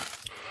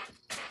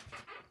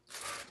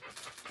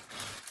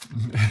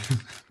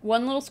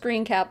 One little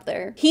screen cap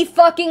there. He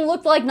fucking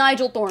looked like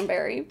Nigel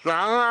Thornberry.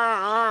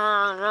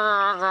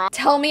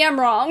 Tell me I'm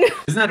wrong.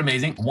 Isn't that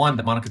amazing? One,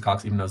 that Monica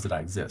Cox even knows that I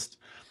exist.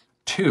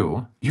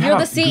 Two, You're the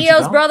have a Gucci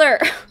CEO's belt? brother.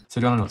 So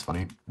do you want to know what's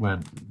funny?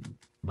 When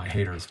my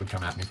haters would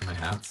come at me for my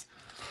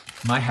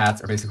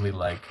hats are basically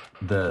like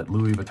the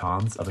Louis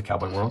Vuittons of the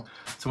cowboy world.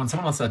 So when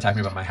someone wants to attack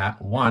me about my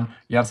hat, one,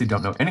 you obviously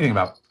don't know anything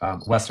about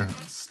Western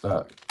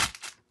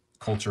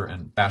culture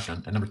and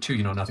fashion, and number two,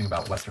 you know nothing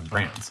about Western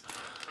brands.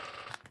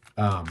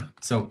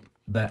 So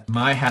that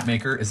my hat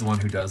maker is the one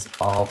who does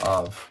all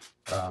of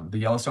the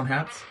Yellowstone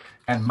hats,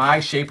 and my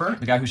shaper,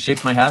 the guy who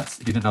shapes my hats,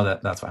 if you didn't know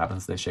that, that's what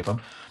happens, they shape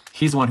them.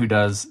 He's the one who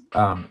does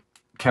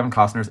Kevin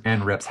Costner's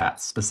and Rip's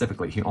hats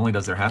specifically. He only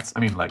does their hats. I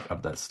mean, like,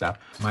 of the staff.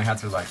 My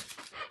hats are like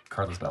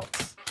Carla's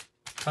belts.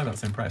 Probably about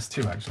the same price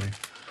too, actually.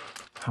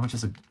 How much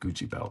is a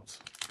Gucci belt?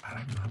 I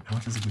don't know. How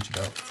much is a Gucci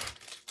belt?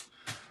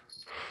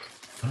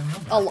 I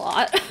don't know. A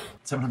lot.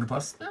 700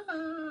 plus?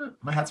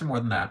 My hats are more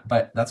than that,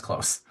 but that's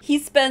close. He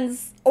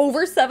spends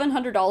over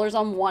 $700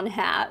 on one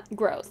hat.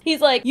 Gross.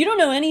 He's like, you don't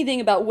know anything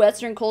about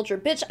Western culture.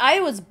 Bitch, I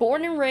was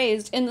born and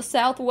raised in the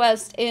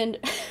Southwest, and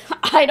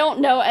I don't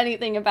know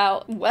anything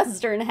about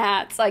Western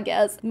hats, I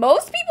guess.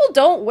 Most people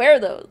don't wear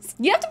those.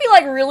 You have to be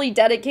like really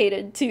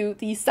dedicated to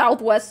the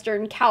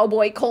Southwestern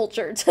cowboy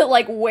culture to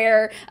like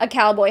wear a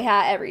cowboy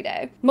hat every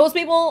day. Most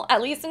people,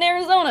 at least in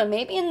Arizona,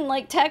 maybe in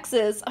like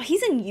Texas, oh,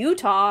 he's in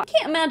Utah. I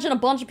can't imagine a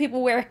bunch of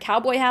people wear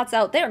cowboy hats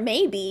out there.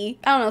 Maybe.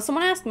 I don't know,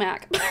 someone ask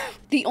Mac.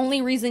 The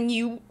only reason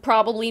you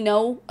probably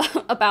know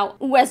about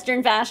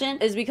Western fashion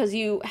is because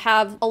you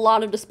have a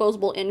lot of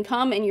disposable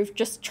income and you're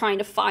just trying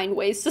to find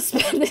ways to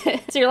spend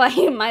it. So you're like,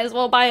 you might as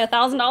well buy a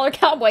 $1,000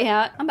 cowboy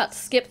hat. I'm about to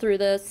skip through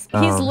this.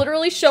 He's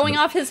literally showing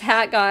off his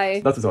hat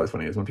guy. That's what's always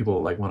funny is when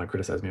people like want to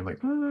criticize me. I'm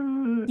like,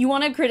 You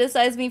want to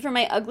criticize me for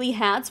my ugly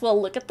hats? Well,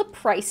 look at the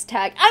price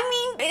tag.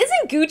 I mean,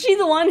 isn't Gucci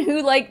the one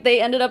who like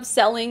they ended up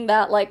selling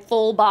that like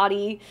full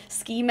body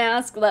ski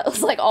mask that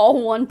was like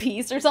all one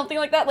piece or something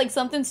like that? Like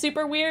something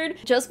super weird.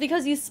 Just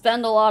because you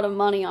spend a lot of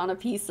money on a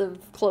piece of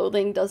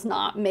clothing does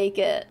not make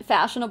it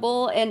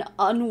fashionable and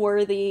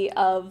unworthy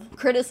of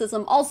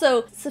criticism.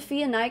 Also,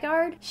 Sophia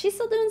Nygaard, she's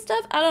still doing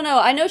stuff? I don't know.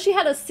 I know she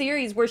had a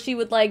series where she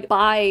would like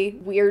buy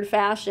weird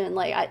fashion.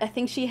 Like I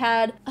think she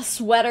had a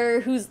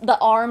sweater whose the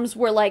arms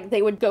were like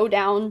they would go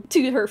down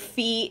to her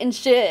feet and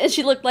shit, and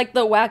she looked like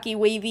the wacky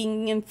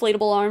waving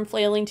inflatable arm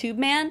flailing tube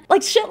man.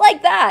 Like shit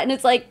like that. And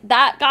it's like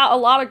that got a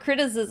lot of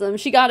criticism.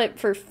 She got it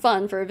for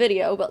fun for a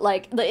video, but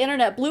like the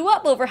internet blew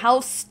up over how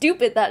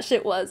stupid that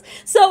shit was.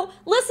 So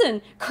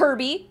listen,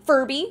 Kirby,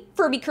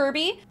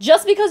 Kirby,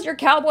 just because your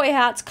cowboy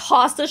hats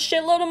cost a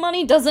shitload of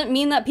money doesn't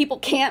mean that people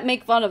can't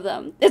make fun of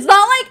them. It's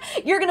not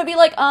like you're gonna be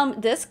like,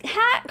 this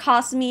hat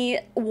cost me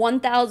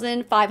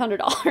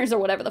 $1,500 or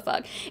whatever the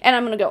fuck, and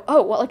I'm gonna go,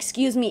 oh, well,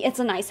 excuse me, it's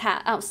a nice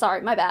hat. Oh,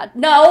 sorry, my bad.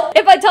 No,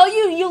 if I tell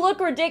you you look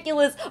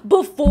ridiculous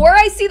before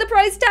I see the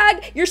price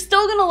tag, you're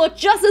still gonna look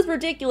just as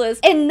ridiculous,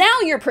 and now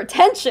you're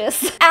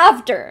pretentious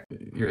after.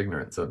 you're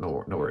ignorant, so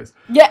no worries.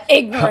 Yeah,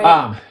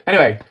 ignorant.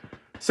 Anyway,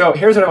 so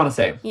here's what I want to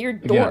say. You're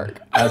Again, dork.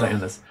 as I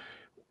end this.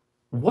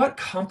 What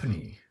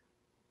company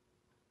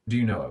do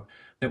you know of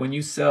that when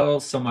you sell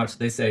so much,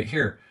 they say,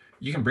 here,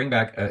 you can bring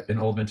back an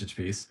old vintage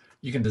piece,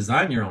 you can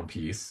design your own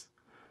piece,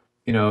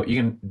 you know, you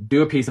can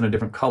do a piece in a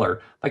different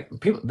color. Like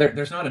people,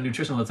 there's not a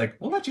nutritional that's like,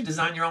 we'll let you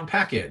design your own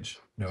package.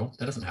 No,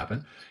 that doesn't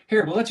happen.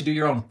 Here, we'll let you do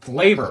your own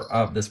flavor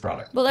of this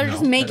product. Well, they're No,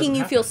 just that making doesn't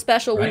you feel happen,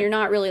 special when right? you're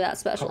not really that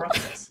special.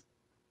 Paparazzi.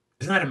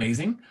 Isn't that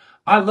amazing?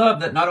 I love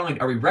that not only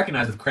are we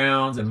recognized with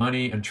crowns and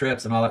money and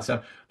trips and all that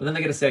stuff, but then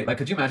they get to say, like,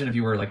 could you imagine if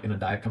you were like in a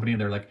diet company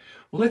and they're like,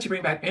 we'll let you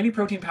bring back any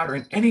protein powder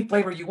in any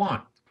flavor you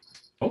want.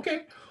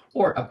 Okay.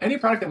 Or of any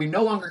product that we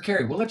no longer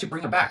carry, we'll let you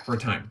bring it back for a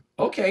time.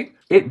 Okay.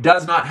 It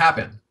does not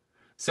happen.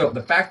 So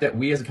the fact that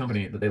we as a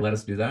company, that they let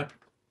us do that,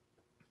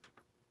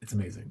 it's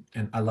amazing.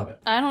 And I love it.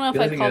 I don't know if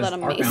The I other call thing is, that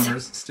amazing. our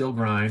founders still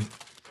grind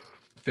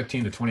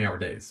 15 to 20 hour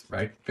days,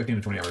 right? 15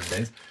 to 20 hour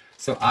days.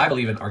 So I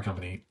believe in our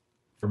company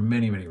for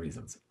many, many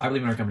reasons. I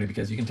believe in our company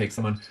because you can take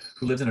someone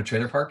who lives in a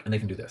trailer park and they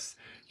can do this.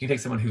 You can take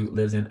someone who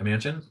lives in a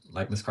mansion,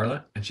 like Miss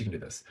Carla, and she can do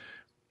this.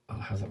 Oh,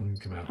 how's that one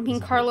come out? I mean,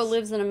 Carla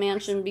lives in a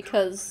mansion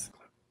because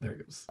there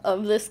it goes.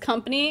 of this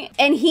company.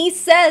 And he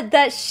said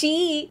that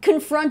she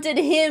confronted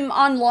him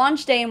on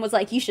launch day and was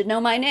like, you should know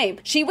my name.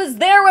 She was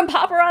there when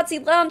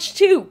Paparazzi launched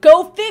too.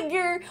 Go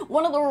figure.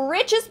 One of the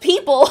richest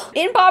people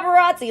in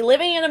Paparazzi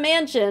living in a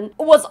mansion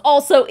was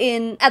also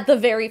in at the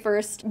very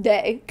first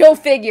day. Go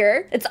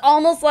figure. It's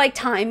almost like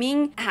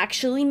timing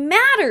actually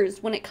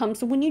matters when it comes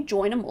to when you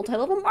join a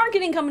multi-level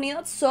marketing company.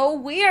 That's so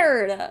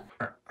weird.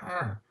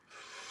 Come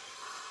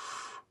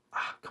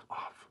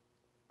off.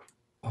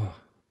 Oh,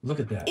 look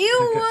at that.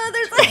 Ew,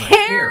 there's Look a at my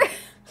hair.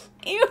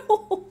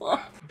 Ew.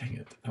 Dang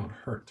it, that one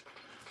hurt.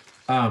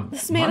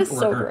 This man is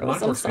so gross.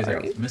 Monica I'm works crazy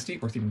sorry. hours. Misty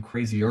works even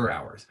crazier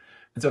hours.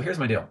 And so here's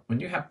my deal. When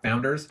you have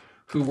founders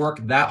who work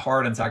that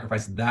hard and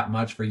sacrifice that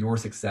much for your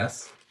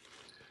success,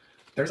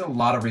 There's a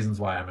lot of reasons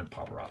why I'm in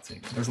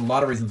Paparazzi. There's a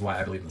lot of reasons why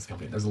I believe in this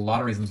company. There's a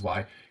lot of reasons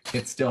why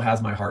it still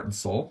has my heart and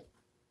soul.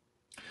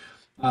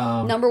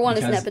 Number one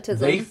is because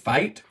nepotism. They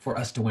fight for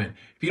us to win.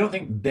 If you don't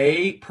think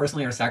they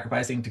personally are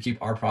sacrificing to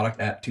keep our product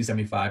at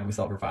 $275 and we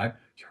sell it for $5,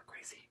 you're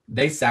crazy.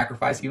 They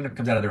sacrifice, even if it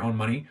comes out of their own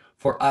money,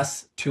 for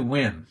us to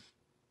win.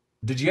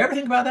 Did you ever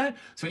think about that?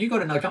 So when you go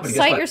to another company,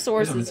 Cite guess what? your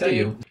sources, Here's what I'm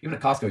gonna tell dude. you. Even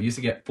at Costco, you used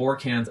to get 4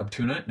 cans of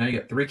tuna. Now you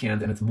get 3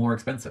 cans, and it's more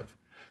expensive.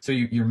 So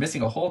you're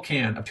missing a whole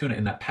can of tuna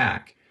in that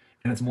pack,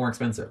 and it's more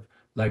expensive.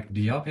 Like,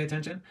 do y'all pay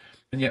attention?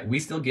 And yet we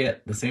still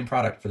get the same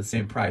product for the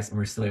same price, and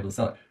we're still able to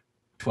sell it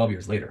 12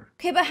 years later.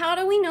 Okay, but how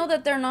do we know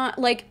that they're not,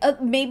 like,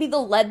 maybe the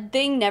lead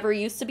thing never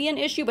used to be an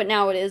issue, but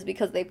now it is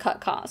because they've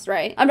cut costs,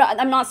 right?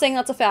 I'm not saying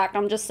that's a fact.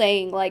 I'm just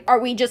saying, like, are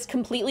we just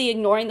completely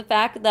ignoring the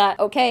fact that,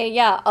 okay,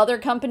 yeah, other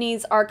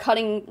companies are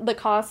cutting the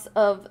costs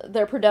of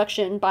their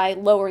production by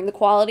lowering the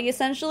quality,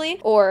 essentially,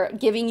 or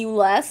giving you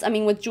less? I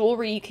mean, with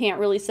jewelry, you can't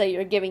really say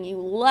you're giving you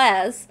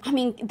less. I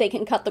mean, they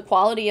can cut the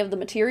quality of the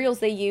materials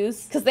they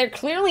use, because they're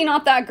clearly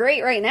not that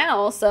great right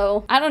now,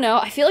 so I don't know.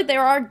 I feel like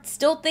there are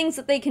still things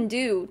that they can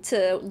do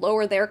to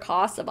lower their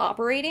costs of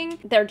operating.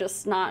 They're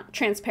just not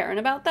transparent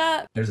about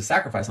that. There's a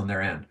sacrifice on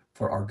their end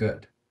for our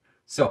good.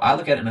 So I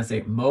look at it and I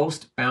say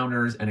most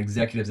founders and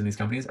executives in these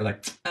companies are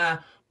like,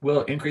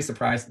 we'll increase the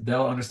price.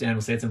 They'll understand.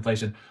 We'll say it's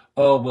inflation.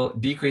 Oh, we'll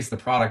decrease the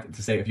product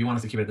to say, if you want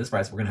us to keep it at this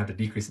price, we're going to have to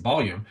decrease the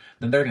volume.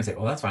 Then they're going to say,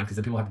 well, that's fine, because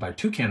then people have to buy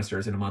 2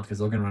 canisters in a month because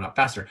they're going to run out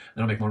faster and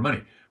they'll make more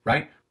money,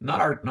 right?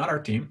 Not our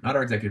team, not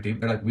our executive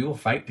team. They're like, we will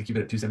fight to keep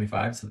it at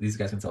 $275 so these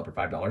guys can sell it for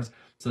 $5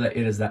 so that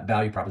it is that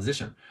value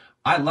proposition.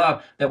 I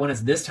love that when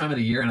it's this time of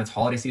the year and it's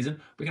holiday season,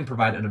 we can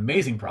provide an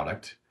amazing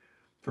product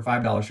for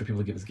 $5 for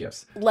people to give as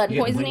gifts. Lead You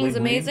get the poisoning is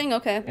bling, bling, amazing,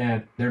 bling, okay.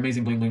 And they're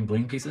amazing bling, bling,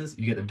 bling pieces.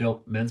 You get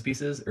adult men's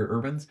pieces or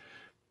urbans,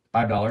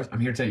 $5. I'm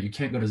here to tell you, you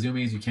can't go to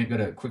Zoomies, you can't go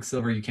to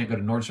Quicksilver, you can't go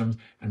to Nordstrom's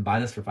and buy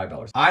this for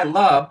 $5. I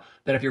love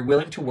that if you're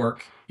willing to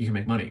work, you can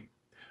make money.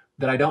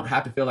 That I don't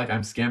have to feel like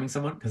I'm scamming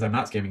someone, because I'm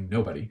not scamming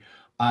nobody.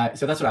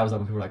 So that's what I was like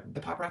when people were like, the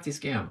paparazzi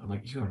scam. I'm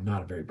like, you are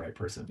not a very bright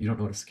person. You don't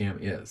know what a scam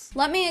is.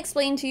 Let me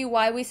explain to you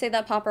why we say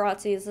that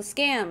paparazzi is a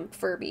scam,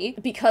 Furby.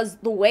 Because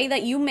the way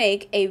that you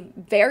make a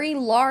very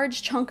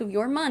large chunk of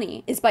your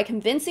money is by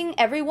convincing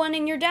everyone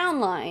in your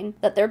downline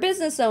that they're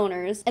business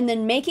owners and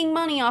then making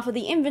money off of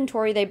the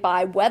inventory they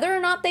buy, whether or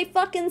not they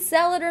fucking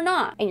sell it or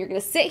not. And you're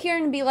gonna sit here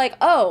and be like,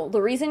 oh,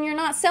 the reason you're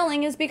not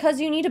selling is because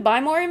you need to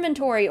buy more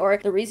inventory, or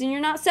the reason you're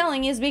not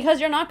selling is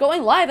because you're not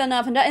going live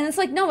enough. And it's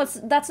like, no,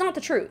 that's not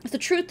the truth.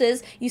 The truth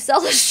is, you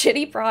sell a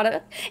shitty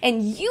product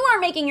and you are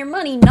making your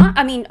money. Not,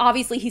 I mean,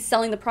 obviously he's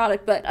selling the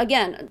product, but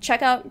again,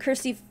 check out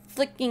Kirsty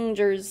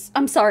Flickinger's,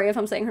 I'm sorry if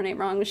I'm saying her name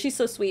wrong, she's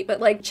so sweet, but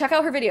like, check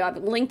out her video. I've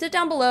linked it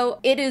down below.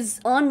 It is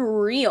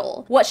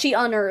unreal what she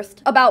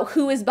unearthed about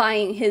who is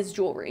buying his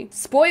jewelry.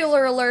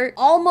 Spoiler alert,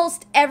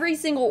 almost every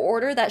single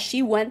order that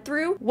she went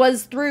through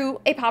was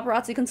through a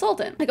paparazzi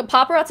consultant. Like, a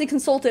paparazzi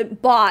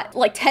consultant bought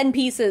like 10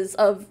 pieces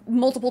of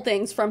multiple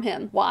things from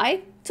him.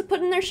 Why? To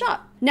put in their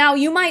shop. Now,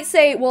 you might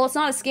say, well, it's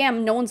not a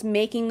scam. No one's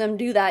making them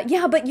do that.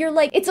 Yeah, but you're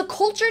like, it's a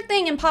culture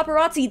thing in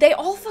paparazzi. They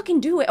all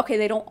fucking do it. Okay,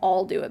 they don't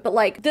all do it, but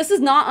like, this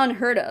is not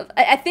unheard of.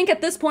 I think at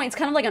this point, it's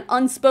kind of like an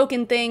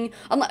unspoken thing.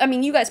 I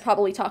mean, you guys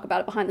probably talk about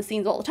it behind the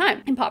scenes all the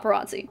time in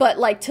paparazzi, but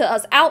like, to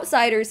us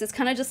outsiders, it's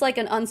kind of just like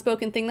an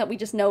unspoken thing that we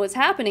just know is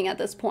happening at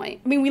this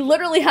point. I mean, we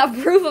literally have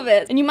proof of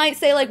it. And you might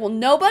say like, well,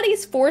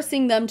 nobody's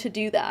forcing them to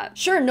do that.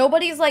 Sure,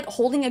 nobody's like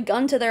holding a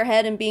gun to their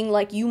head and being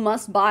like, you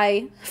must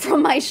buy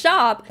from my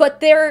shop, but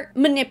they're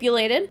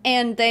manipulated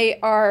and they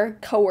are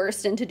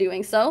coerced into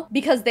doing so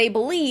because they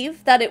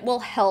believe that it will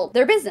help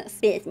their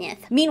business.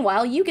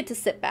 Meanwhile, you get to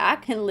sit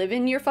back and live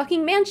in your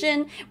fucking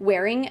mansion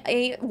wearing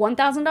a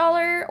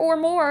 $1,000 or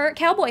more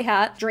cowboy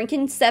hat,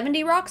 drinking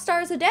 70 rock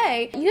stars a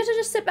day. You get to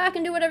just sit back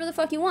and do whatever the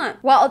fuck you want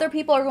while other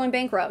people are going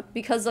bankrupt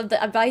because of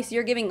the advice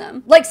you're giving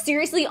them. Like,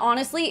 seriously,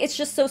 honestly, it's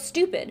just so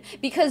stupid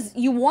because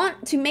you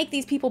want to make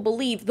these people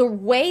believe the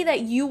way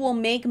that you will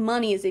make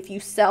money is if you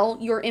sell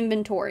your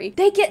inventory.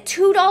 They get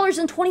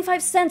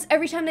 $2.25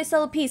 every time they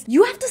sell a piece.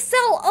 You have to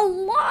sell a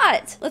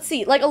lot. Let's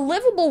see, like a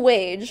livable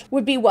wage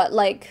would be what,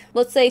 like,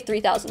 let's say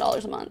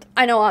 $3,000 a month.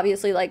 I know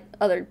obviously like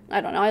I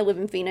don't know, I live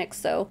in Phoenix,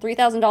 so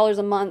 $3,000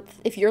 a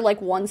month, if you're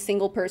like one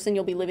single person,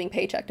 you'll be living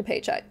paycheck to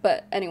paycheck.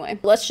 But anyway,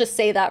 let's just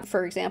say that,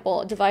 for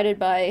example, divided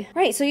by,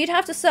 right, so you'd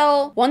have to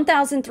sell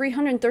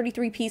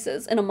 1,333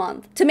 pieces in a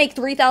month to make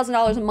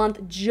 $3,000 a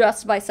month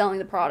just by selling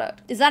the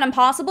product. Is that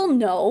impossible?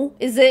 No.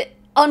 Is it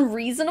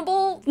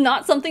unreasonable?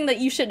 Not something that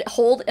you should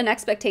hold an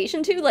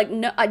expectation to? Like,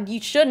 no,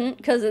 you shouldn't,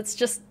 because it's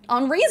just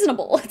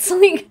unreasonable. It's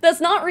like, that's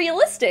not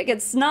realistic.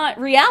 It's not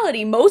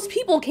reality. Most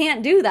people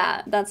can't do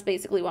that. That's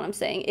basically what I'm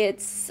saying.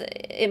 It's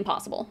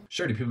impossible.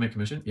 Sure, do people make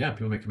commission? Yeah,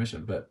 people make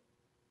commission, but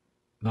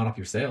not off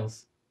your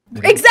sales.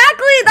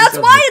 Exactly! That's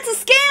why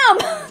it's a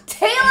scam!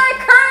 Taylor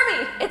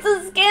Kirby! It's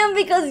a scam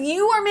because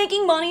you are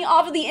making money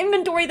off of the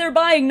inventory they're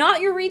buying,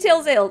 not your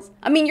retail sales.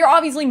 I mean, you're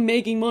obviously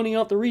making money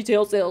off the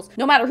retail sales,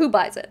 no matter who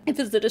buys it. If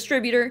it's the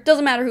distributor,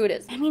 doesn't matter who it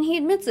is. I mean, he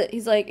admits it.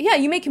 He's like, yeah,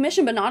 you make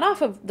commission, but not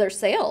off of their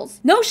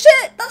sales. No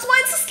shit! That's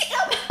why it's a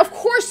scam! Of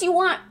course course you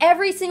want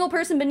every single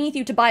person beneath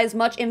you to buy as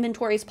much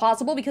inventory as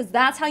possible because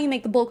that's how you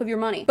make the bulk of your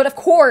money. But of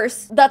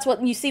course, that's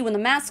what you see when the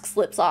mask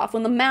slips off.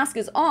 When the mask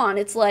is on,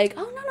 it's like,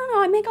 oh, no,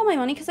 I make all my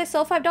money because I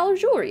sell $5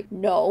 jewelry.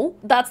 No,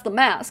 that's the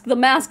mask. The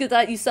mask is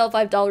that you sell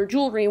 $5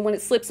 jewelry, and when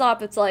it slips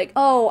off, it's like,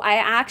 oh, I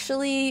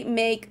actually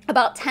make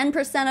about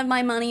 10% of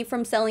my money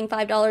from selling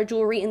 $5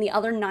 jewelry, and the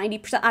other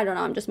 90%, I don't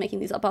know, I'm just making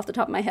these up off the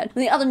top of my head.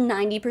 And the other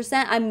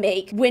 90% I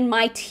make when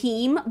my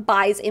team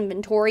buys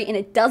inventory, and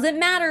it doesn't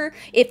matter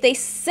if they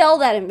sell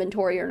that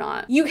inventory or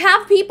not. You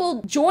have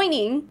people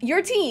joining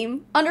your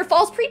team under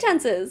false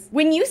pretenses.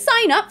 When you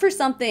sign up for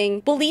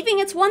something, believing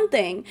it's one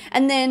thing,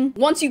 and then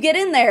once you get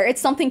in there,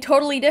 it's something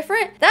totally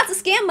different, that's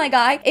a scam, my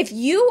guy. If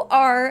you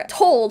are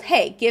told,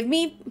 hey, give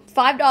me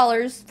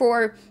 $5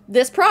 for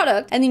this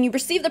product, and then you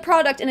receive the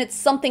product and it's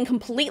something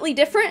completely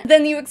different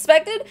than you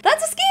expected,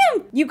 that's a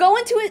scam. You go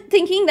into it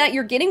thinking that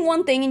you're getting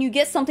one thing and you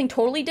get something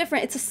totally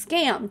different. It's a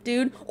scam,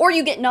 dude. Or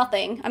you get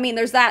nothing. I mean,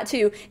 there's that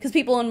too, because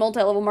people in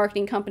multi-level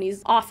marketing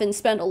companies often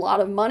spend a lot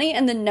of money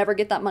and then never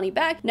get that money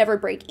back, never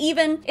break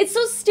even. It's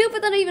so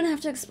stupid that I even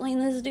have to explain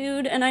this,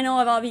 dude. And I know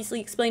I've obviously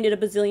explained it a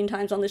bazillion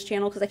times on this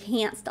channel because I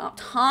can't stop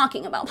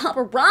talking about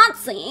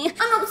paparazzi.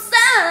 I'm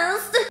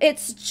obsessed.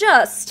 It's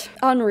just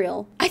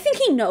unreal. I think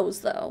he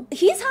knows though.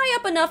 He's high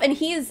up enough and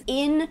he is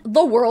in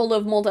the world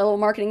of multi-level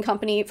marketing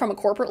company from a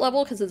corporate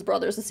level because his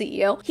brother's the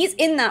CEO. He's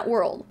in that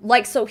world.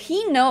 Like, so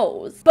he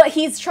knows, but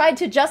he's tried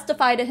to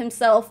justify to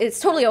himself, it's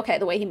totally okay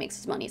the way he makes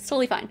his money. It's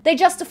totally fine. They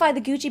justify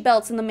the Gucci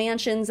belts and the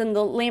mansions and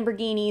the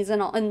Lamborghinis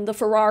and the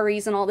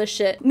Ferraris and all this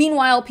shit.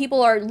 Meanwhile,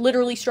 people are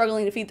literally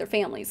struggling to feed their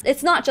families.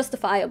 It's not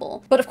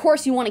justifiable. But of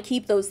course you want to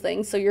keep those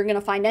things, so you're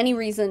gonna find any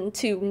reason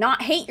to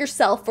not hate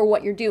yourself for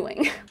what you're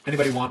doing.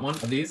 Anybody want one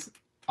of these?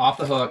 Off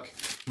the hook,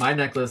 my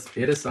necklace,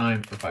 it is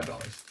signed for $5.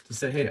 Just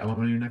say, hey, I want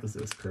one of your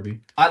necklaces,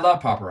 Kirby. I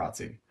love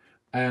paparazzi,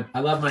 and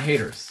I love my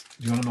haters.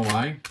 Do you want to know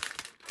why?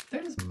 They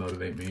just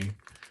motivate me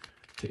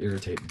to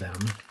irritate them.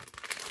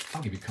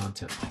 I'll give you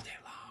content all day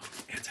long.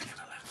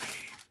 Anti-mlm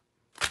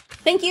me.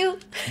 Thank you.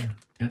 Yeah,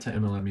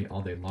 anti-mlm me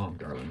all day long,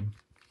 darling.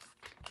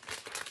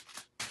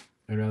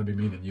 I'd rather be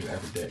me than you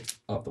every day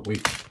of the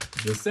week.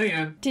 Just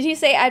saying. Did you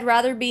say I'd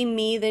rather be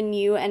me than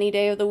you any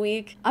day of the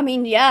week? I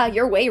mean, yeah,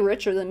 you're way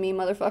richer than me,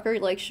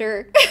 motherfucker. Like,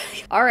 sure.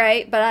 All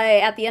right, but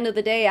at the end of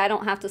the day, I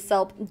don't have to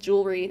sell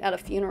jewelry at a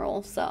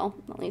funeral, so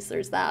at least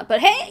there's that. But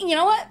hey, you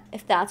know what?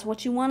 If that's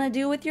what you want to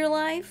do with your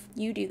life,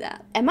 you do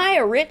that. Am I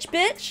a rich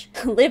bitch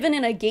living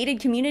in a gated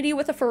community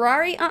with a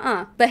Ferrari?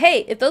 But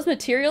hey, if those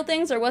material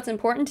things are what's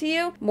important to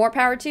you, more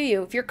power to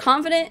you. If you're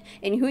confident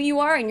in who you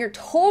are and you're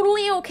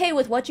totally okay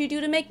with what you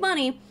do to make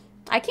money,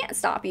 I can't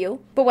stop you.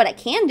 But what I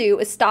can do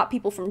is stop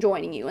people from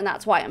joining you, and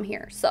that's why I'm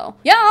here. So,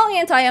 yeah, I'll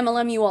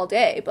anti-MLM you all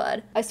day,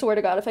 but I swear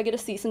to God, if I get a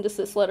cease and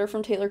desist letter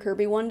from Taylor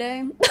Kirby one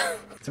day...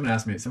 Someone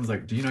asked me, someone's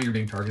like, do you know you're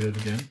being targeted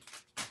again?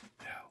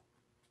 No.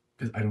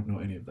 Because I don't know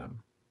any of them.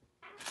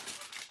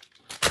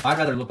 I'd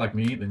rather look like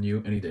me than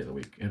you any day of the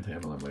week,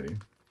 anti-MLM lady.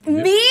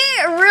 Yep. Me?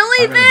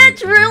 Really,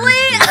 bitch?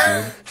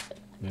 Really?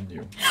 Than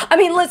you. I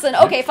mean, listen,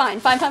 okay, fine.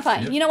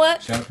 Yep. You know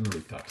what? Shout out from the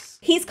rooftops.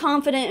 He's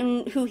confident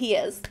in who he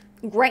is.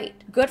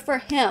 Great. Good for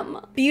him.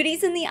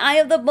 Beauty's in the eye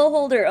of the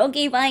beholder.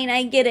 Okay, fine,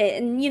 I get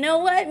it. And you know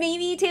what?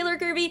 Maybe, Taylor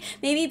Kirby,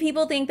 maybe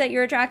people think that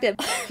you're attractive.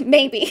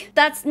 Maybe.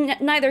 That's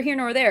neither here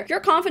nor there. You're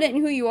confident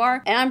in who you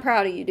are, and I'm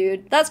proud of you,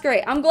 dude. That's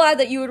great. I'm glad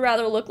that you would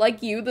rather look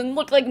like you than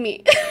look like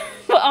me.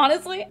 But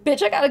honestly,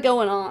 bitch, I got it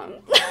going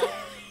on.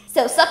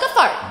 So suck a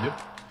fart.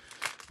 Yep.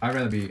 I'd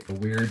rather be a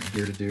weird,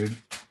 bearded dude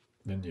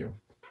than you.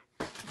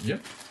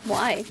 Yep.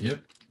 Why?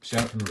 Yep.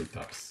 Shout out from the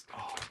rooftops.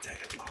 Oh,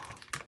 take it long.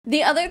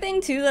 The other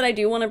thing, too, that I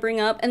do want to bring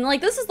up, and,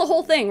 like, this is the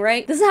whole thing,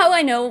 right? This is how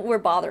I know we're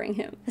bothering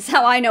him. This is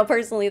how I know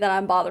personally that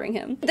I'm bothering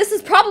him. This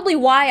is probably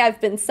why I've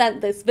been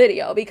sent this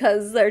video,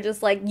 because they're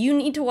just like, you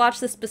need to watch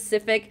this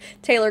specific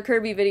Taylor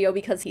Kirby video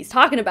because he's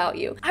talking about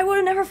you. I would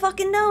have never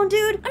fucking known,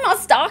 dude. I'm not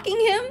stalking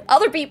him.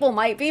 Other people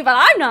might be, but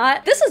I'm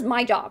not. This is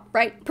my job,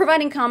 right?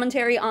 Providing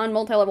commentary on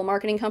multi-level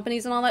marketing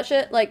companies and all that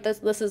shit. Like,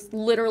 this is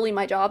literally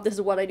my job. This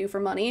is what I do for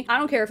money. I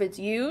don't care if it's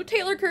you,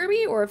 Taylor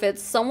Kirby, or if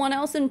it's someone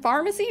else in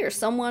pharmacy, or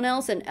someone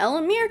else in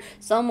Elamir,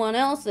 someone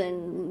else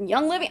in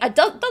Young Living. It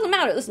doesn't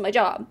matter. This is my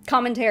job.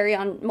 Commentary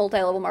on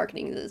multi-level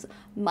marketing is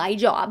my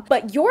job.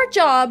 But your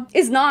job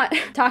is not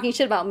talking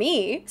shit about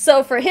me.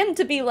 So for him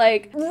to be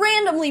like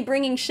randomly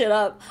bringing shit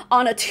up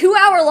on a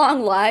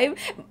 2-hour-long live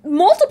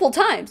multiple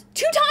times,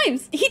 2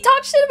 times, he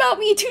talked shit about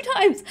me 2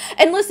 times.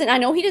 And listen, I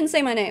know he didn't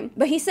say my name,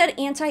 but he said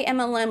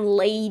anti-MLM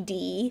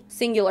lady,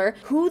 singular.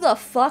 Who the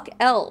fuck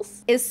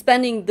else is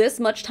spending this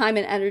much time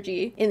and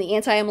energy in the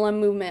anti-MLM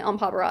movement on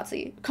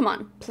paparazzi? Come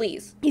on,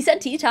 please. He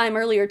said tea time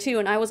earlier too,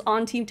 and I was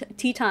on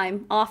tea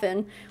time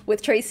often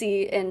with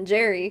Tracy and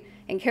Jerry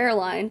and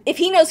Caroline. If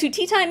he knows who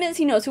Tea Time is,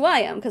 he knows who I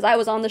am, because I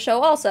was on the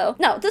show also.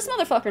 No, this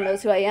motherfucker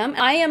knows who I am.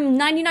 I am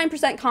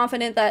 99%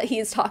 confident that he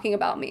is talking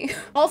about me.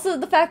 Also,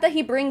 the fact that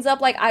he brings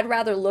up, like, I'd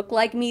rather look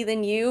like me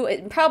than you,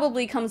 it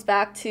probably comes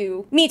back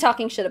to me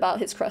talking shit about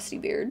his crusty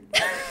beard.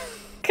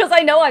 Because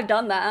I know I've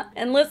done that.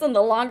 And listen,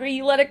 the longer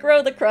you let it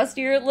grow, the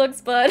crustier it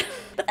looks, bud.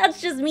 But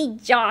that's just me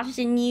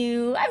joshing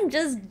you. I'm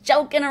just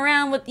joking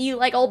around with you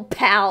like old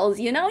pals,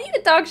 you know? You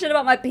can talk shit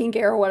about my pink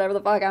hair or whatever the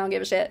fuck, I don't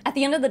give a shit. At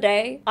the end of the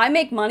day, I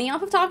make money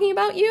off of talking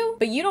about you,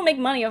 but you don't make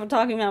money off of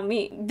talking about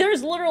me.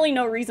 There's literally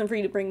no reason for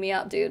you to bring me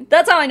up, dude.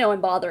 That's how I know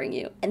I'm bothering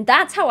you. And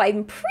that's how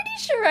I'm pretty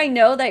sure I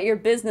know that your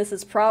business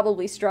is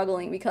probably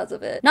struggling because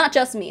of it. Not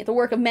just me, the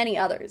work of many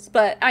others,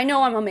 but I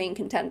know I'm a main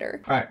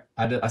contender. All right,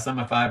 I signed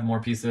my 5 more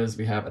pieces.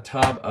 We have a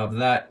tub of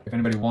that. If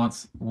anybody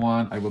wants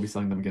one, I will be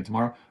selling them again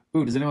tomorrow.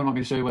 Ooh, does anyone want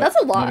me to show you what? That's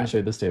a lot. I'm not going to show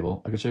you this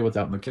table. I can show you what's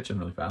out in the kitchen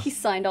really fast. He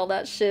signed all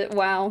that shit,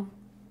 wow.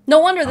 No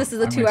wonder this is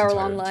a I'm way too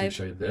 2-hour-long tired to live.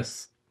 show you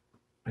this.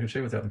 I can show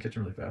you what's out in the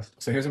kitchen really fast.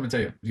 So here's what I'm going to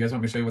tell you. You guys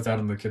want me to show you what's out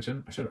in the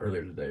kitchen? I showed it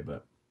earlier today,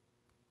 but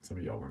some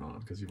of y'all weren't on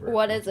because you were.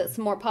 What is it?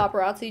 Some more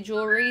paparazzi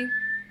jewelry?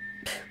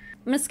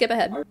 I'm gonna skip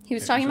ahead. He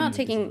was talking about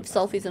taking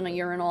selfies in a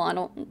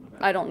urinal.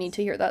 I don't need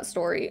to hear that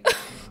story.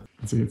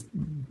 Let's see, it's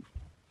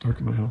dark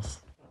in my house.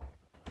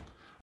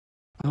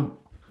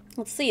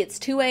 Let's see, it's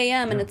 2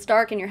 a.m. and it's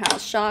dark in your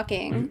house.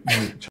 Shocking.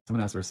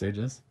 Someone asked where Sage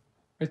is.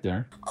 Right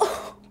there.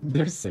 Oh,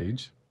 There's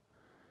Sage.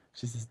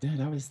 She says, Dad,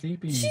 I was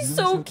sleeping. she's I was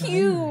so tired.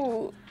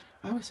 cute.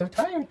 I was so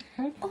tired,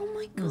 Dad. Oh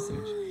my Where's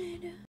god.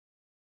 Sage?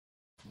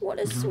 What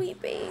a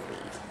sweet baby.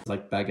 It's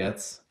like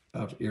baguettes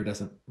of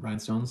iridescent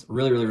rhinestones.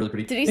 Really, really, really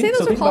pretty. Did he say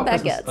those were called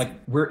about Christmas, baguettes? Like,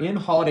 we're in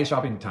holiday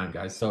shopping time,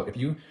 guys. So if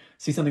you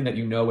see something that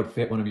you know would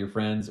fit one of your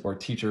friends or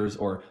teachers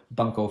or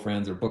bunco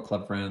friends or book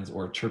club friends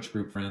or church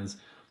group friends,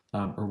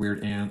 or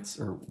weird aunts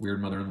or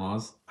weird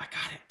mother-in-laws, I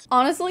got it.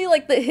 Honestly,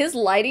 like his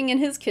lighting in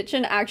his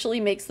kitchen actually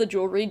makes the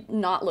jewelry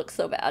not look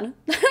so bad.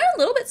 A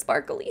little bit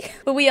sparkly.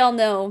 But we all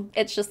know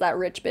it's just that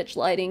rich bitch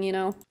lighting, you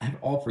know? I have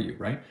all for you,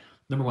 right?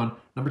 Number 1.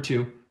 Number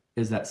 2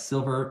 is that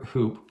silver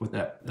hoop with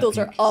that Those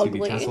pink are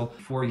ugly. tassel.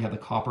 4, you have the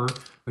copper,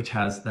 which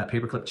has that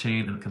paperclip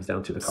chain and it comes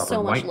down to the copper So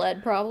and much white.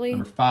 lead, probably.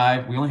 Number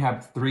 5, we only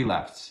have 3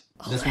 left.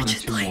 This one and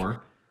 2 allegedly.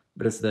 more,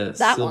 but it's the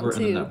That silver one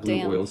and then too, that blue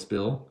damn. oil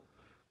spill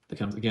that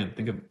comes, again,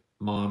 think of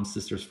moms,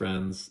 sisters,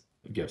 friends,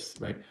 gifts,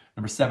 right?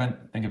 Number 7,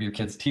 think of your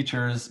kids'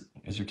 teachers.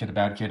 Is your kid a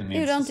bad kid and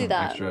needs Ew, don't do some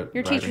that. extra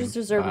Your driving? teachers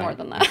deserve more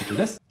than that. Do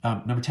this.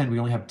 Number 10, we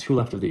only have 2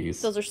 left of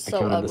these. Those are I so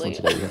counted this one ugly.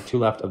 today. We have 2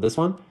 left of this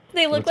one.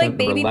 They look Number like 10,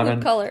 baby number 11,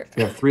 poop color.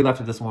 we have 3 left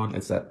of this one.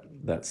 It's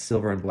that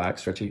silver and black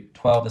stretchy.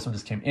 12, this one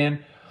just came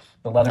in.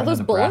 The leather and those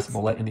then the brass bullets?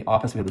 bullet. In the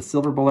office, we have the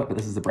silver bullet, but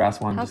this is the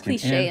brass one. How just came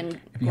cliche in. and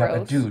If you have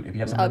gross. if you have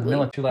and something in ugly. the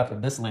middle, 2 left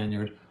of this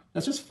lanyard,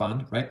 that's just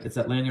fun, right? It's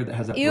that lanyard that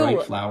has that Ew,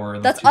 bright flower.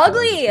 And that's those 2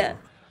 colors. ugly. It's cool.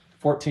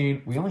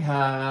 14, we only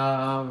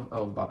have,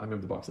 I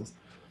moved the boxes.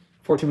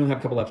 14, we only have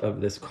a couple left of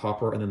this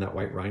copper and then that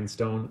white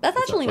rhinestone. That's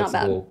It's that actually not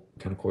bad. flexible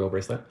kind of coil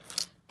bracelet.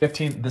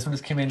 15, this one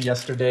just came in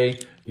yesterday.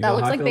 You That know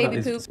looks how I like feel about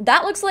baby these- poop.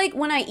 That looks like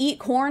when I eat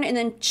corn and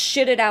then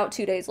shit it out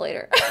 2 days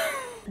later.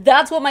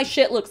 That's what my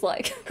shit looks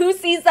like. Who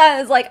sees that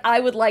and is like, I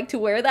would like to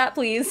wear that,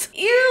 please?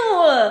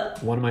 Ew!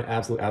 One of my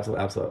absolute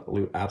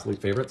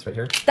favorites right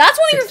here. That's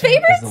one of your 16 is the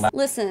favorites? la-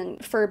 Listen,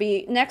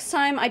 Furby, next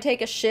time I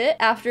take a shit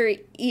after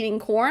eating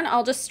corn,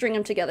 I'll just string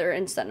them together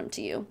and send them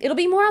to you. It'll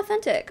be more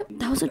authentic.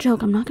 That was a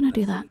joke. I'm not gonna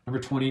do that. Number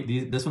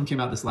 20, this one came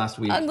out this last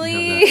week. You have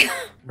Ugly.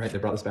 that, right, they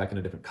brought this back in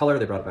a different color.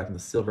 They brought it back in the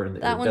silver and the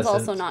That one's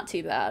iridescent. also not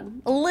too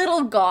bad. A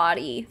little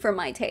gaudy for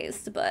my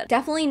taste, but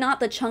definitely not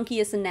the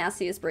chunkiest and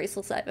nastiest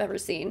bracelets I've ever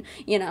seen.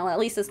 You know, at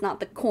least it's not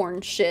the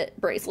corn shit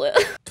bracelet.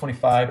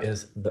 25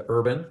 is the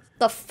urban.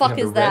 The fuck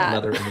you is have the red that?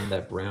 leather and then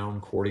that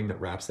brown cording that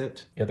wraps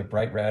it. You have the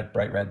bright red,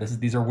 bright red.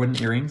 These are wooden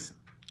earrings.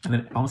 And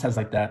then it almost has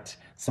like that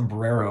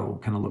sombrero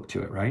kind of look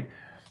to it, right?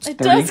 It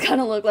 30 does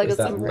kind of look like a is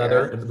that sombrero.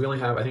 leather, and we only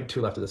have, I think,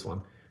 2 left of this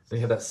one. Then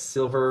you have that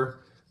silver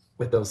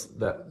with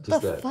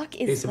that fuck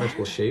is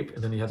asymmetrical that? shape,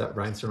 and then you have that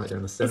rhinestone right there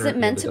in the center. Is it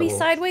You meant have to the be double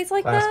sideways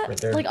like clasp that? right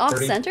there. Like 30.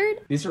 off-centered?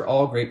 These are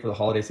all great for the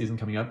holiday season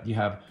coming up. You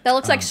have That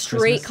looks like straight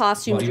Christmas,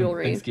 costume well, even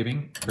jewelry.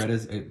 Thanksgiving, red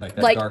is like that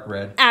Like, dark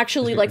red.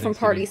 actually is great like for from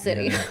Party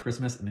Thanksgiving. City. And then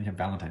Christmas, and then you have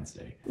Valentine's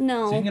Day.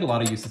 No. So you can get a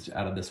lot of usage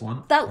out of this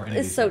one. That or any of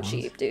is these so ones.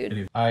 cheap,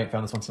 dude. I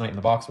found this one tonight in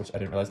the box, which I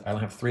didn't realize. I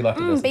only have 3 left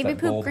of this. It's Baby that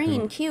poop gold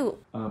green, hoop. cute.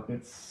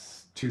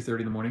 It's 2:30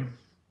 in the morning.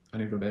 I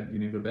need to go to bed. You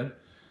need to go to bed.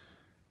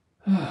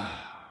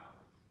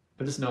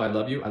 But just know I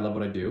love you. I love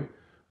what I do.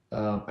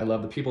 I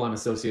love the people I'm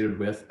associated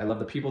with. I love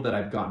the people that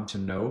I've gotten to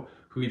know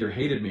who either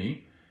hated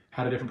me,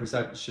 had a different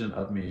perception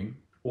of me,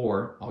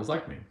 or always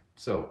liked me.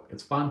 So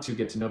it's fun to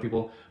get to know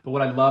people. But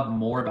what I love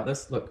more about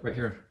this, look right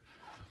here.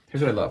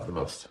 Here's what I love the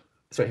most.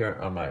 It's right here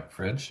on my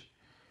fridge.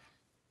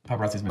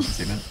 Paparazzi's mission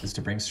statement is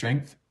to bring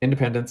strength,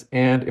 independence,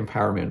 and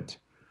empowerment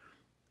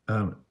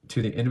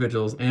to the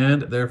individuals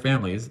and their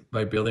families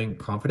by building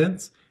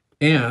confidence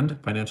and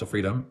financial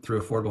freedom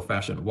through affordable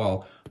fashion.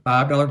 While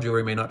 $5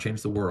 jewelry may not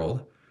change the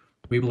world,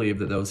 we believe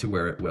that those who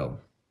wear it will.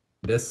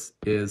 This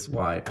is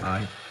why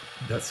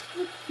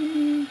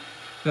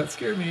that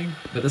scared me.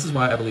 But this is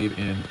why I believe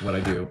in what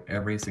I do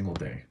every single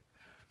day.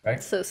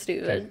 Right? So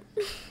stupid.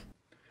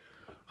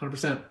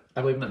 100%. I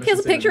believe in that. He has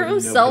a mission picture of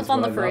statement. himself Nobody's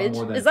on the what I love fridge.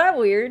 more than Is that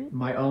weird?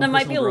 my own That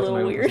might be a personal growth, little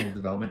my own weird. personal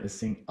development is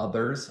seeing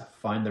others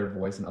find their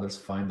voice and others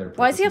find their purpose.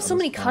 Why does he have and so others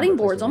many find cutting their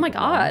place boards? where Oh my they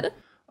belong. god.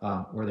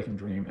 where they can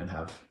dream and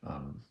have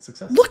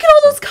success. Look at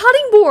all those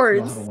cutting You'll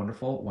boards! have a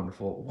wonderful,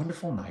 wonderful,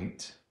 wonderful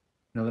night.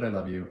 Know that I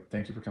love you.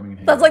 Thank you for coming and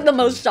hanging That's like out the to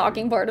most me.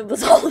 shocking part of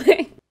this whole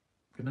thing.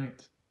 Good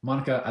night.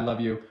 Monica, I love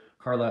you.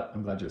 Carla,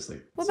 I'm glad you're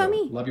asleep. What about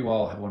me? Love you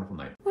all. Have a wonderful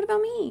night. What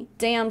about me?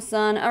 Damn,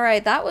 son. All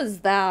right, that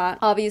was that.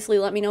 Obviously,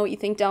 let me know what you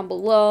think down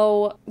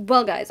below.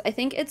 Well, guys, I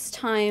think it's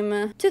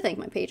time to thank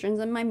my patrons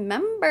and my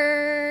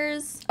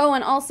members. Oh,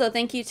 and also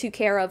thank you to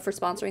Care of for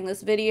sponsoring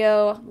this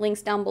video.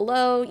 Links down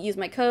below. Use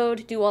my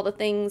code, do all the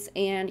things,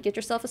 and get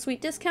yourself a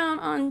sweet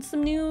discount on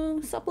some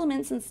new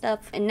supplements and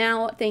stuff. And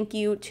now, thank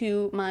you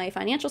to my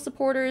financial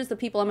supporters. The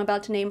people I'm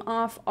about to name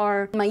off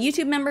are my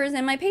YouTube members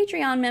and my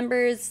Patreon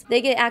members. They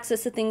get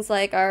access to things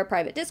like our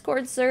private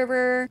Discord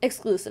server,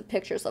 exclusive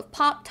pictures of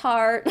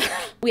Pop-Tart.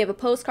 We have a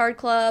postcard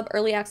club,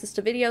 early access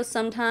to videos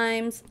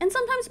sometimes, and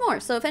sometimes more.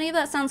 So if any of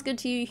that sounds good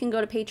to you, you can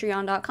go to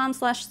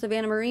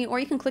patreon.com/SavannahMarie, or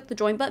you can click the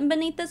join button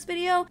beneath this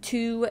video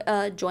to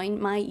join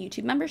my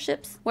YouTube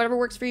memberships. Whatever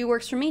works for you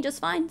works for me just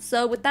fine.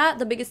 So with that,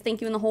 the biggest thank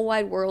you in the whole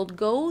wide world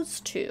goes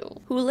to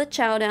Hula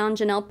Chowdown,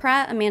 Janelle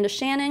Pratt, Amanda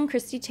Shannon,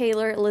 Christy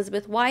Taylor,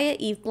 Elizabeth Wyatt,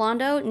 Eve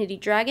Blondo,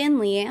 Nitty Dragon,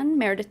 Leanne,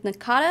 Meredith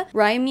Nakata,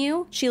 Ryan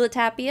Mew, Sheila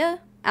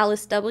Tapia,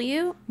 Alice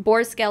W.,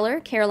 Boris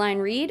Geller, Caroline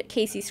Reed,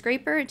 Casey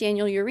Scraper,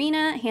 Daniel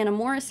Urena, Hannah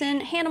Morrison,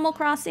 Hanimal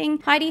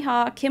Crossing, Heidi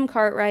Haw, Kim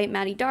Cartwright,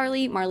 Maddie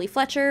Darley, Marley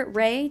Fletcher,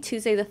 Ray,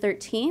 Tuesday the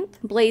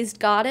 13th, Blazed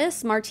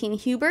Goddess, Martine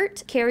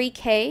Hubert, Carrie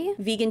K.,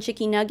 Vegan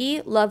Chicky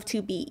Nuggy, Love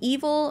to Be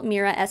Evil,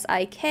 Mira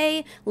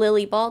S.I.K.,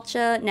 Lily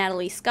Balcha,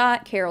 Natalie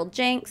Scott, Carol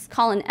Jenks,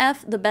 Colin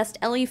F., The Best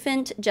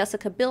Elephant,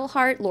 Jessica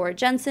Billhart, Laura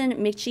Jensen,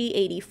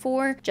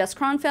 Mitchie84, Jess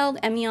Kronfeld,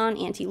 Emion,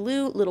 Auntie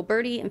Lou, Little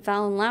Birdie, and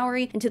Fallon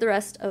Lowry, and to the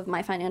rest of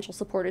my financial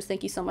supporters,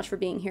 thank you so much for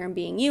being here and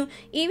being you.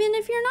 Even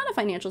if you're not a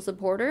financial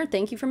supporter,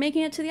 thank you for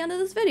making it to the end of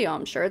this video.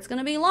 I'm sure it's going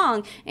to be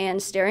long,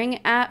 and staring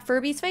at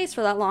Furby's face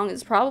for that long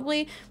is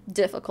probably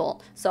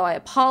difficult. So I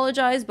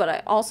apologize, but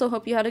I also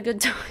hope you had a good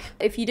time.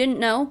 If you didn't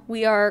know,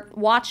 we are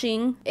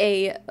watching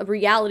a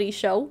reality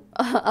show,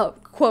 a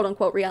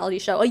quote-unquote reality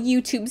show, a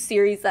YouTube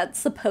series that's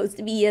supposed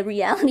to be a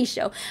reality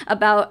show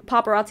about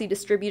paparazzi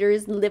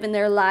distributors living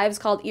their lives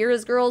called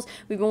Era's Girls.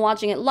 We've been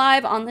watching it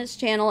live on this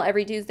channel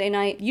every Tuesday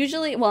night.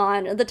 Usually,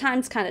 well, the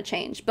times kind of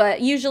change,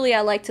 but usually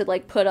I like to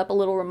put up a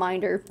little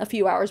reminder a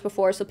few hours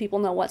before so people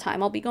know what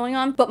time I'll be going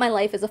on. But my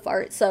life is a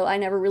fart, so I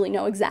never really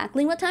know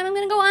exactly what time I'm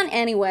gonna go on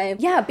anyway.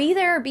 Yeah, be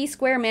there or be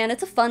square, man.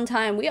 It's a fun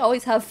time. We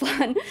always have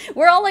fun.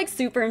 We're all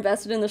super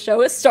invested in the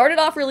show. It started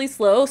off really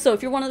slow, so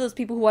if you're one of those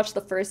people who watched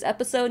the first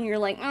episode and you're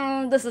like,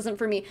 this isn't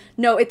for me.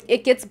 No,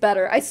 it gets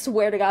better. I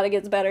swear to God, it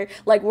gets better.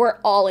 We're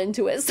all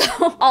into it.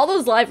 So all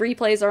those live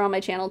replays are on my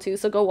channel too,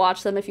 so go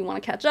watch them if you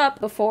want to catch up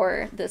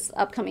before this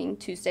upcoming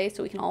Tuesday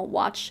so we can all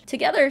watch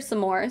together some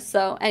more.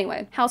 So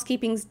anyway,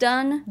 housekeeping's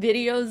done.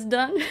 Video's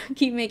done.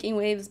 Keep making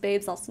waves,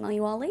 babes. I'll smell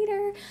you all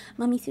later.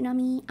 Mommy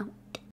Tsunami out.